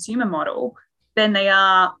their consumer model than they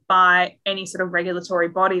are by any sort of regulatory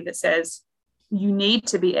body that says you need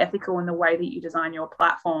to be ethical in the way that you design your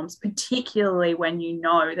platforms, particularly when you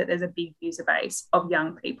know that there's a big user base of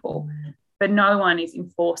young people, but no one is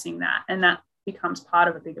enforcing that, and that becomes part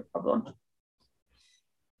of a bigger problem.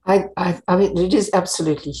 I mean, it is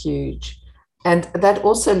absolutely huge. And that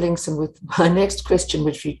also links in with my next question,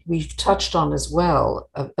 which we've touched on as well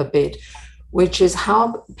a bit, which is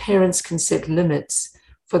how parents can set limits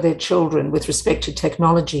for their children with respect to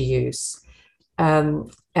technology use,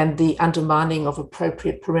 and the undermining of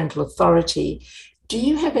appropriate parental authority. Do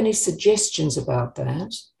you have any suggestions about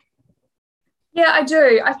that? Yeah, I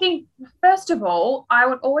do. I think, first of all, I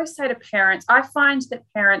would always say to parents, I find that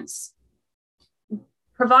parents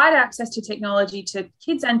provide access to technology to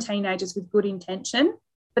kids and teenagers with good intention.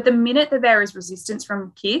 But the minute that there is resistance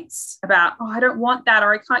from kids about, oh, I don't want that,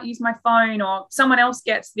 or I can't use my phone, or someone else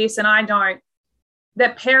gets this and I don't,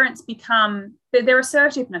 that parents become, their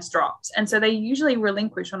assertiveness drops. And so they usually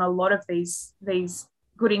relinquish on a lot of these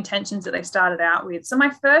good intentions that they started out with. So my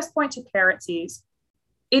first point to parents is,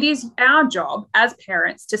 it is our job as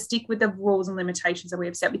parents to stick with the rules and limitations that we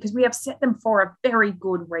have set, because we have set them for a very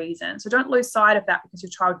good reason. So don't lose sight of that because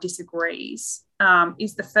your child disagrees,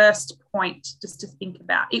 is the first point just to think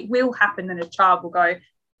about. It will happen that a child will go,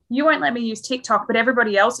 you won't let me use TikTok, but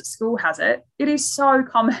everybody else at school has it. It is so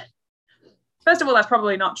common. First of all, that's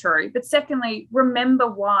probably not true. But secondly, remember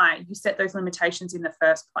why you set those limitations in the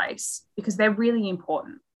first place, because they're really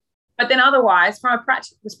important. But then otherwise, from a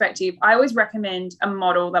practical perspective, I always recommend a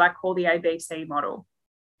model that I call the ABC model.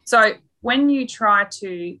 So when you try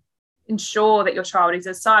to ensure that your child is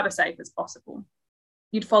as cyber safe as possible,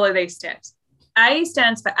 you'd follow these steps. A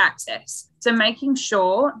stands for access. So making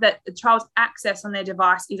sure that the child's access on their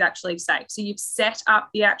device is actually safe. So you've set up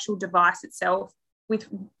the actual device itself with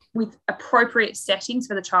appropriate settings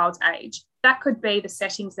for the child's age. That could be the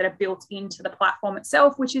settings that are built into the platform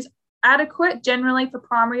itself, which is adequate generally for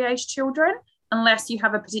primary age children, unless you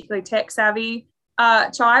have a particularly tech savvy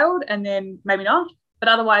child, and then maybe not. But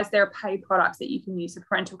otherwise, there are paid products that you can use, the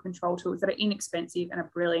parental control tools that are inexpensive and are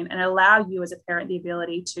brilliant and allow you as a parent the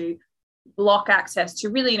ability to block access to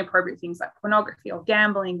really inappropriate things like pornography or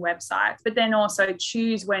gambling websites, but then also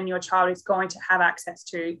choose when your child is going to have access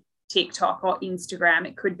to TikTok or Instagram.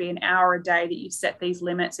 It could be an hour a day that you set these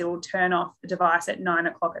limits. It will turn off the device at 9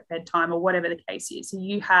 o'clock at bedtime, or whatever the case is. So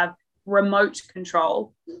you have remote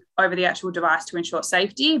control over the actual device to ensure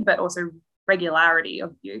safety, but also regularity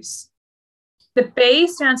of use. The B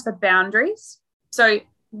stands for boundaries. So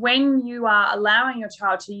when you are allowing your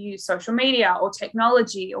child to use social media or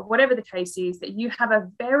technology or whatever the case is, that you have a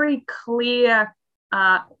very clear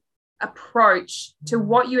approach to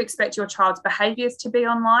what you expect your child's behaviours to be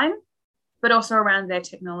online, but also around their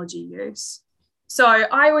technology use. So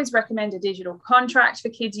I always recommend a digital contract for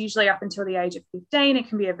kids, usually up until the age of 15. It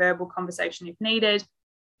can be a verbal conversation if needed.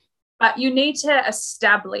 But you need to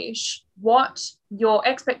establish what your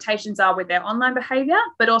expectations are with their online behaviour,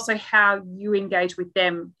 but also how you engage with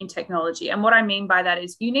them in technology. And what I mean by that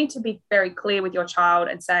is you need to be very clear with your child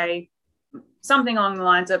and say something along the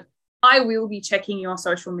lines of, I will be checking your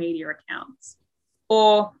social media accounts,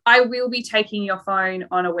 or I will be taking your phone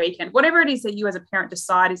on a weekend, whatever it is that you as a parent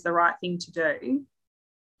decide is the right thing to do.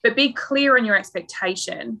 But be clear in your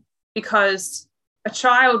expectation, because a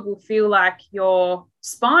child will feel like you're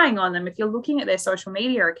spying on them if you're looking at their social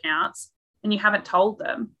media accounts and you haven't told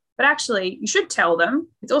them. But actually, you should tell them.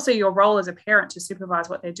 It's also your role as a parent to supervise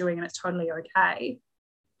what they're doing, and it's totally okay.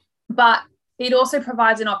 But it also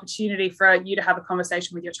provides an opportunity for you to have a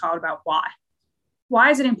conversation with your child about why.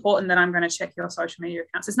 Why is it important that I'm going to check your social media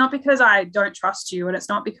accounts? It's not because I don't trust you, and it's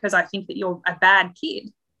not because I think that you're a bad kid.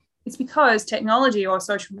 It's because technology or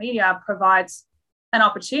social media provides an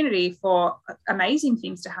opportunity for amazing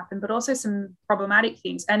things to happen, but also some problematic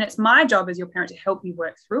things. And it's my job as your parent to help you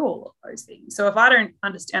work through all of those things. So if I don't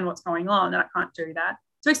understand what's going on, then I can't do that.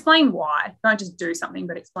 So explain why. Don't just do something,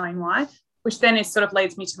 but explain why, which then is sort of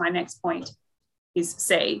leads me to my next point, is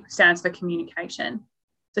C, stands for communication.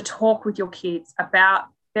 So talk with your kids about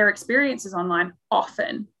their experiences online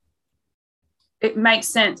often. It makes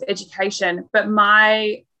sense, education, but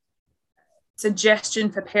my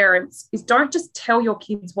suggestion for parents is don't just tell your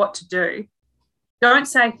kids what to do. Don't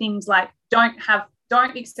say things like don't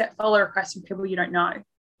accept follow requests from people you don't know,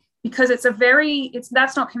 because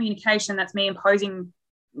that's not communication. That's me imposing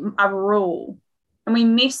a rule, and we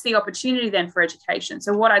miss the opportunity then for education.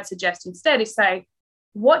 So what I'd suggest instead is say,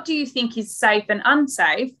 what do you think is safe and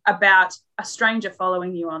unsafe about a stranger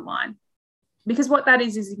following you online? Because what that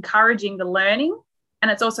is encouraging the learning,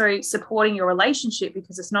 and it's also supporting your relationship,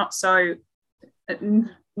 because it's not so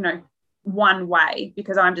one way,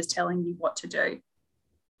 because I'm just telling you what to do.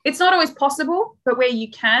 It's not always possible, but where you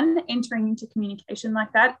can, entering into communication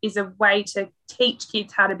like that is a way to teach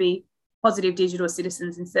kids how to be positive digital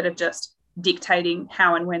citizens instead of just dictating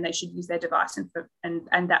how and when they should use their device,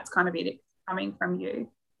 and that's kind of it coming from you.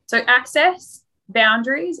 So access,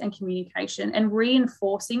 boundaries, and communication, and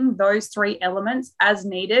reinforcing those three elements as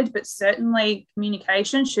needed, but certainly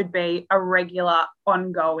communication should be a regular,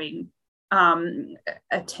 ongoing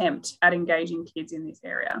attempt at engaging kids in this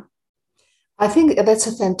area. I think that's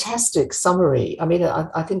a fantastic summary. I mean,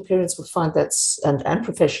 I think parents will find that, and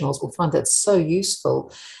professionals will find that so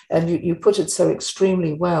useful, and you put it so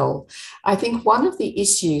extremely well. I think one of the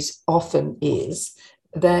issues often is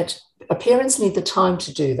that parents need the time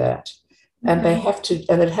to do that. And they have to,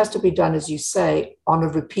 and it has to be done, as you say, on a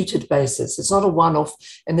repeated basis. It's not a one-off,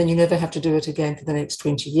 and then you never have to do it again for the next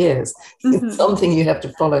 20 years. It's something you have to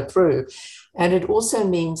follow through. And it also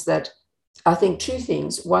means that, I think, two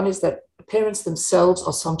things. One is that parents themselves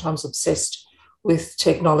are sometimes obsessed with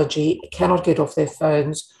technology, cannot get off their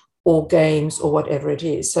phones or games or whatever it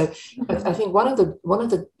is. So I think one of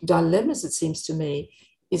the dilemmas, it seems to me,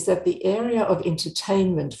 is that the area of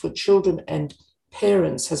entertainment for children and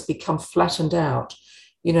parents has become flattened out.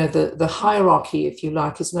 The hierarchy, if you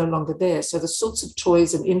like, is no longer there. So the sorts of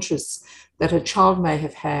toys and interests that a child may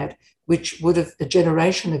have had, which would have a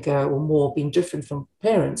generation ago or more been different from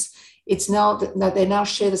parents, it's now that they now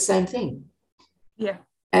share the same thing. Yeah.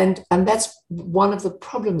 And that's one of the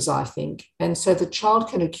problems, I think. And so the child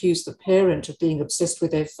can accuse the parent of being obsessed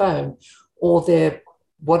with their phone or their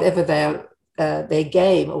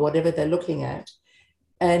game or whatever they're looking at.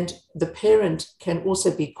 And the parent can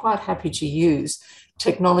also be quite happy to use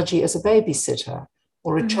technology as a babysitter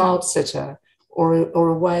or a child sitter or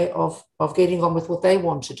a way of getting on with what they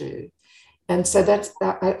want to do. And so that's,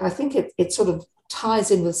 I think it sort of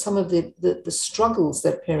ties in with some of the struggles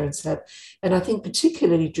that parents have. And I think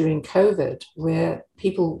particularly during COVID, where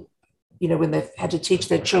people, when they've had to teach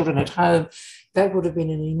their children at home, that would have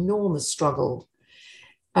been an enormous struggle.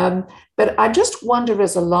 But I just wonder,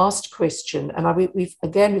 as a last question, and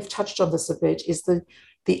we've touched on this a bit, is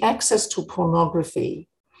the access to pornography.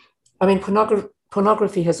 I mean,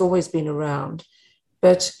 pornography has always been around,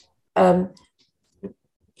 but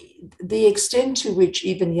the extent to which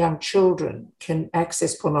even young children can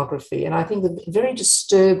access pornography, and I think the very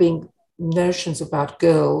disturbing notions about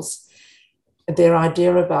girls, their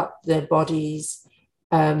idea about their bodies,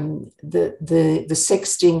 the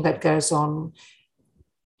sexting that goes on.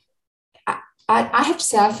 I have to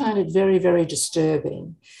say, I find it very, very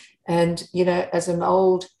disturbing. And, as an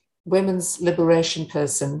old women's liberation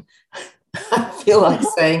person, I feel like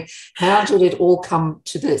saying, how did it all come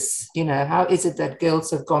to this? How is it that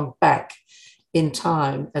girls have gone back in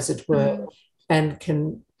time, as it were, and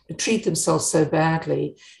can treat themselves so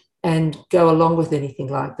badly and go along with anything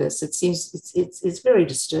like this? It seems it's very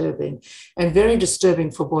disturbing, and very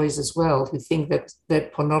disturbing for boys as well, who think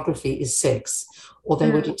that pornography is sex, or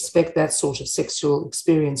they would expect that sort of sexual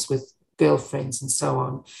experience with girlfriends and so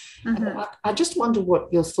on. And I just wonder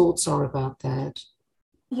what your thoughts are about that.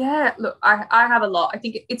 Yeah, look, I have a lot. I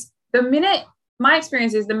think my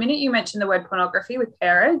experience is the minute you mention the word pornography with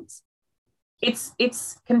parents,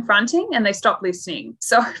 it's confronting and they stop listening.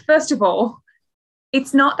 So first of all,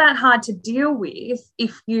 it's not that hard to deal with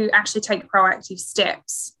if you actually take proactive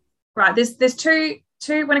steps, right? There's two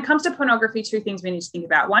when it comes to pornography, two things we need to think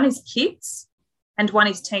about. One is kids and one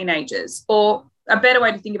is teenagers. Or a better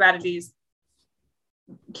way to think about it is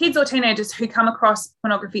kids or teenagers who come across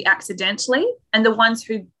pornography accidentally and the ones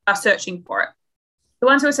who are searching for it. The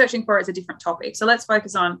ones who are searching for it is a different topic. So let's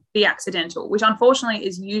focus on the accidental, which unfortunately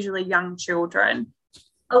is usually young children.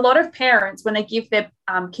 A lot of parents, when they give their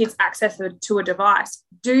kids access to a device,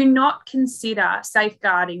 do not consider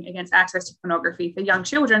safeguarding against access to pornography for young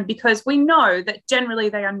children because we know that generally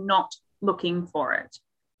they are not looking for it.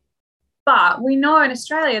 But we know in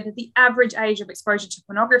Australia that the average age of exposure to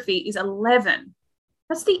pornography is 11.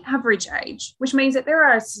 That's the average age, which means that there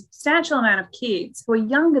are a substantial amount of kids who are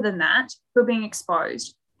younger than that who are being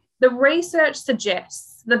exposed. The research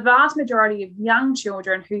suggests the vast majority of young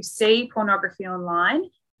children who see pornography online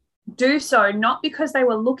do so not because they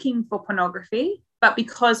were looking for pornography, but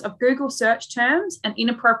because of Google search terms and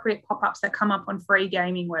inappropriate pop-ups that come up on free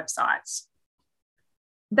gaming websites.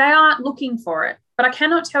 They aren't looking for it, but I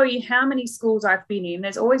cannot tell you how many schools I've been in.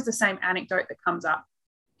 There's always the same anecdote that comes up.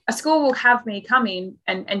 A school will have me come in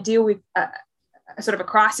and deal with a sort of a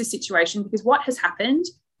crisis situation because what has happened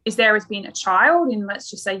is there has been a child in, let's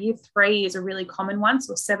just say year 3 is a really common one,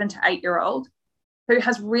 so a 7 to 8 year old who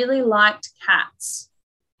has really liked cats.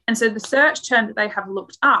 And so the search term that they have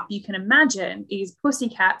looked up, you can imagine, is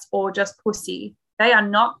pussycats or just pussy. They are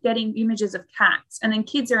not getting images of cats. And then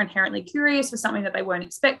kids are inherently curious for something that they weren't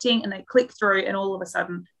expecting and they click through and all of a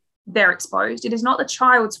sudden they're exposed. It is not the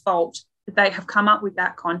child's fault that they have come up with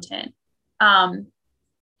that content.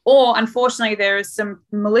 Or unfortunately, there is some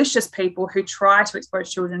malicious people who try to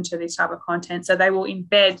expose children to this type of content. So they will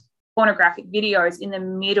embed pornographic videos in the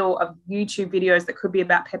middle of YouTube videos that could be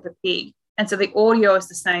about Peppa Pig. And so the audio is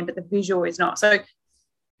the same, but the visual is not. So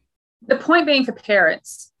the point being for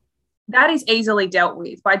parents, that is easily dealt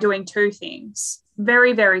with by doing two things.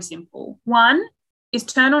 Very, very simple. One is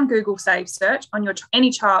turn on Google Safe Search on your any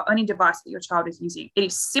device that your child is using. It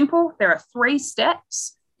is simple. There are 3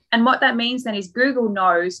 steps. And what that means then is Google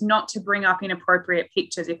knows not to bring up inappropriate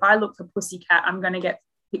pictures. If I look for pussycat, I'm going to get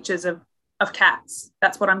pictures of cats.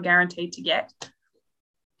 That's what I'm guaranteed to get.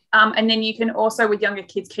 And then you can also, with younger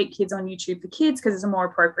kids, keep kids on YouTube for kids because it's a more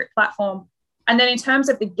appropriate platform. And then in terms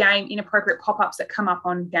of the game, inappropriate pop-ups that come up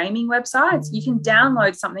on gaming websites, you can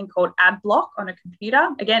download something called AdBlock on a computer.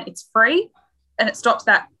 Again, it's free and it stops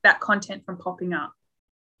that content from popping up.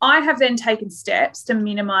 I have then taken steps to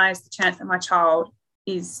minimize the chance that my child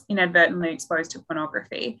is inadvertently exposed to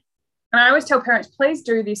pornography. And I always tell parents, please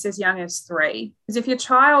do this as young as 3, because if your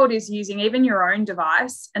child is using even your own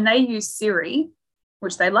device and they use Siri,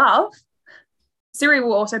 which they love, Siri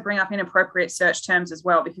will also bring up inappropriate search terms as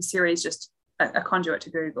well because Siri is just a conduit to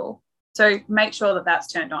Google. So make sure that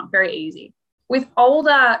that's turned on. Very easy. With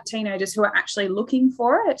older teenagers who are actually looking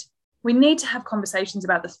for it, we need to have conversations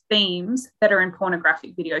about the themes that are in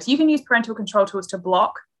pornographic videos. You can use parental control tools to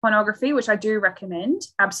block pornography, which I do recommend,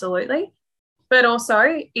 absolutely. But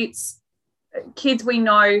also it's kids we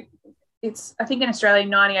know, I think in Australia,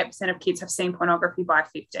 98% of kids have seen pornography by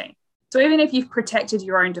 15. So even if you've protected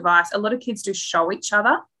your own device, a lot of kids do show each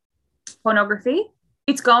other pornography.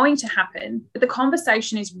 It's going to happen, but the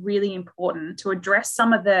conversation is really important to address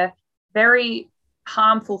some of the very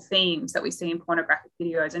harmful themes that we see in pornographic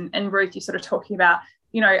videos. And Ruth, you're sort of talking about,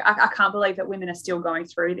 I can't believe that women are still going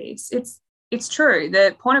through this. It's true.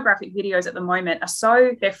 The pornographic videos at the moment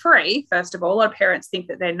they're free, first of all. A lot of parents think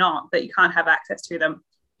that they're not, that you can't have access to them.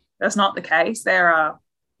 That's not the case. There are,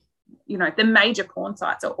 the major porn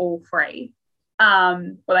sites are all free.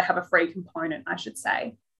 Well, they have a free component, I should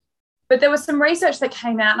say. But there was some research that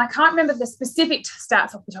came out, and I can't remember the specific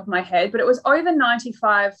stats off the top of my head, but it was over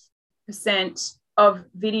 95% of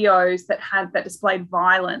videos that displayed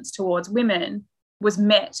violence towards women was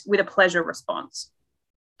met with a pleasure response.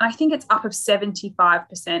 I think it's up of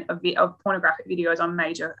 75% of pornographic videos on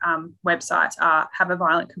major websites have a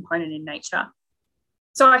violent component in nature.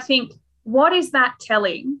 So I think, what is that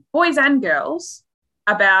telling boys and girls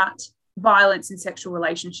about violence in sexual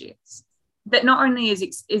relationships? That not only is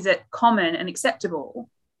it common and acceptable,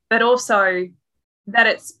 but also that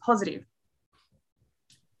it's positive.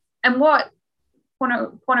 And what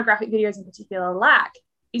pornographic videos in particular lack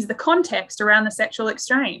is the context around the sexual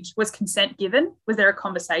exchange. Was consent given? Was there a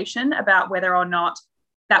conversation about whether or not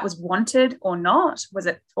that was wanted or not? Was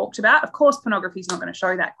it talked about? Of course, pornography is not going to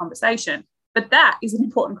show that conversation, but that is an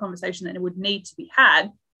important conversation that it would need to be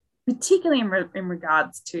had, particularly in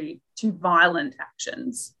regards to violent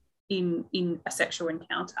actions in a sexual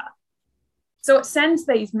encounter. So it sends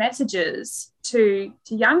these messages to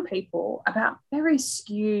young people about very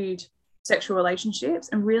skewed sexual relationships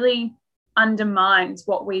and really undermines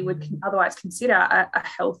what we would otherwise consider a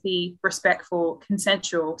healthy, respectful,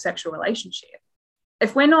 consensual sexual relationship.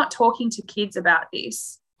 If we're not talking to kids about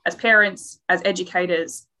this as parents, as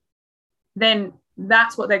educators, then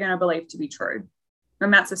that's what they're going to believe to be true.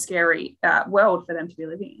 And that's a scary world for them to be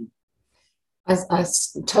living in. I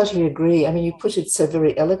totally agree. I mean, you put it so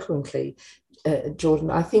very eloquently, Jordan.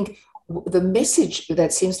 I think the message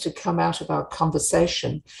that seems to come out of our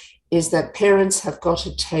conversation is that parents have got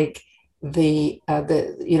to take they've got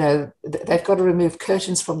to remove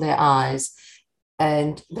curtains from their eyes,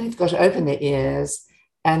 and they've got to open their ears,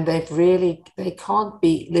 and they can't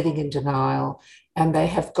be living in denial, and they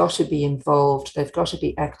have got to be involved. They've got to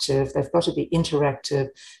be active. They've got to be interactive,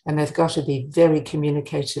 and they've got to be very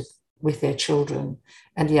communicative with their children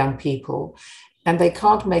and young people. And they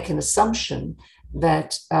can't make an assumption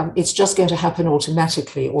that it's just going to happen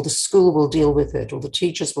automatically, or the school will deal with it, or the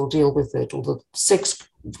teachers will deal with it, or the sex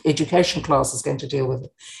education class is going to deal with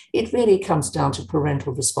it. It really comes down to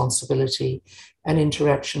parental responsibility and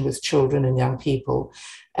interaction with children and young people,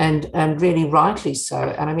 and really rightly so.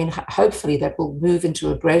 And I mean, hopefully that will move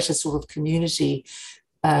into a greater sort of community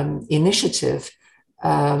initiative.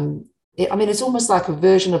 I mean, it's almost like a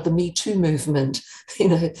version of the Me Too movement.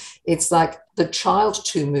 It's like the Child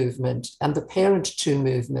Too movement and the Parent Too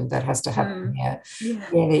movement that has to happen here,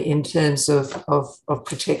 really, in terms of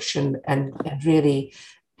protection and really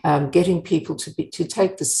getting people to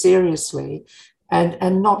take this seriously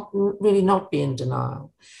and not be in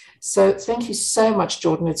denial. So thank you so much,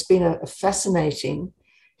 Jordan. It's been a fascinating,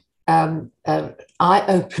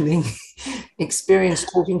 eye-opening experience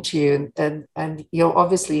talking to you, and you're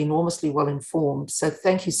obviously enormously well informed. So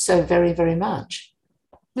thank you so very, very much.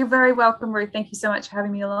 You're very welcome, Ruth. Thank you so much for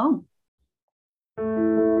having me along.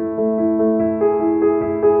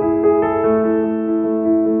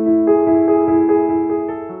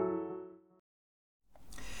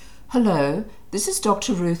 Hello, this is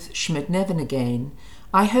Dr. Ruth Schmidt-Neven again.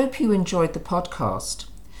 I hope you enjoyed the podcast.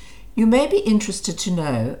 You may be interested to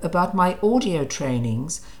know about my audio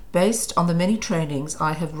trainings based on the many trainings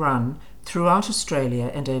I have run throughout Australia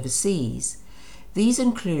and overseas. These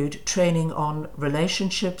include training on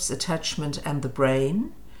relationships, attachment and the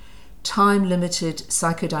brain, time-limited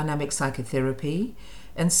psychodynamic psychotherapy,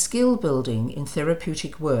 and skill building in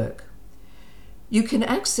therapeutic work. You can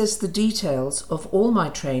access the details of all my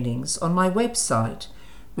trainings on my website,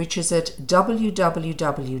 which is at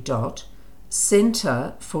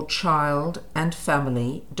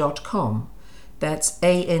www.centreforchildandfamily.com. That's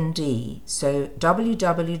AND, so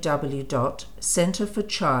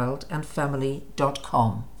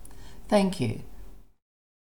www.centreforchildandfamily.com. Thank you.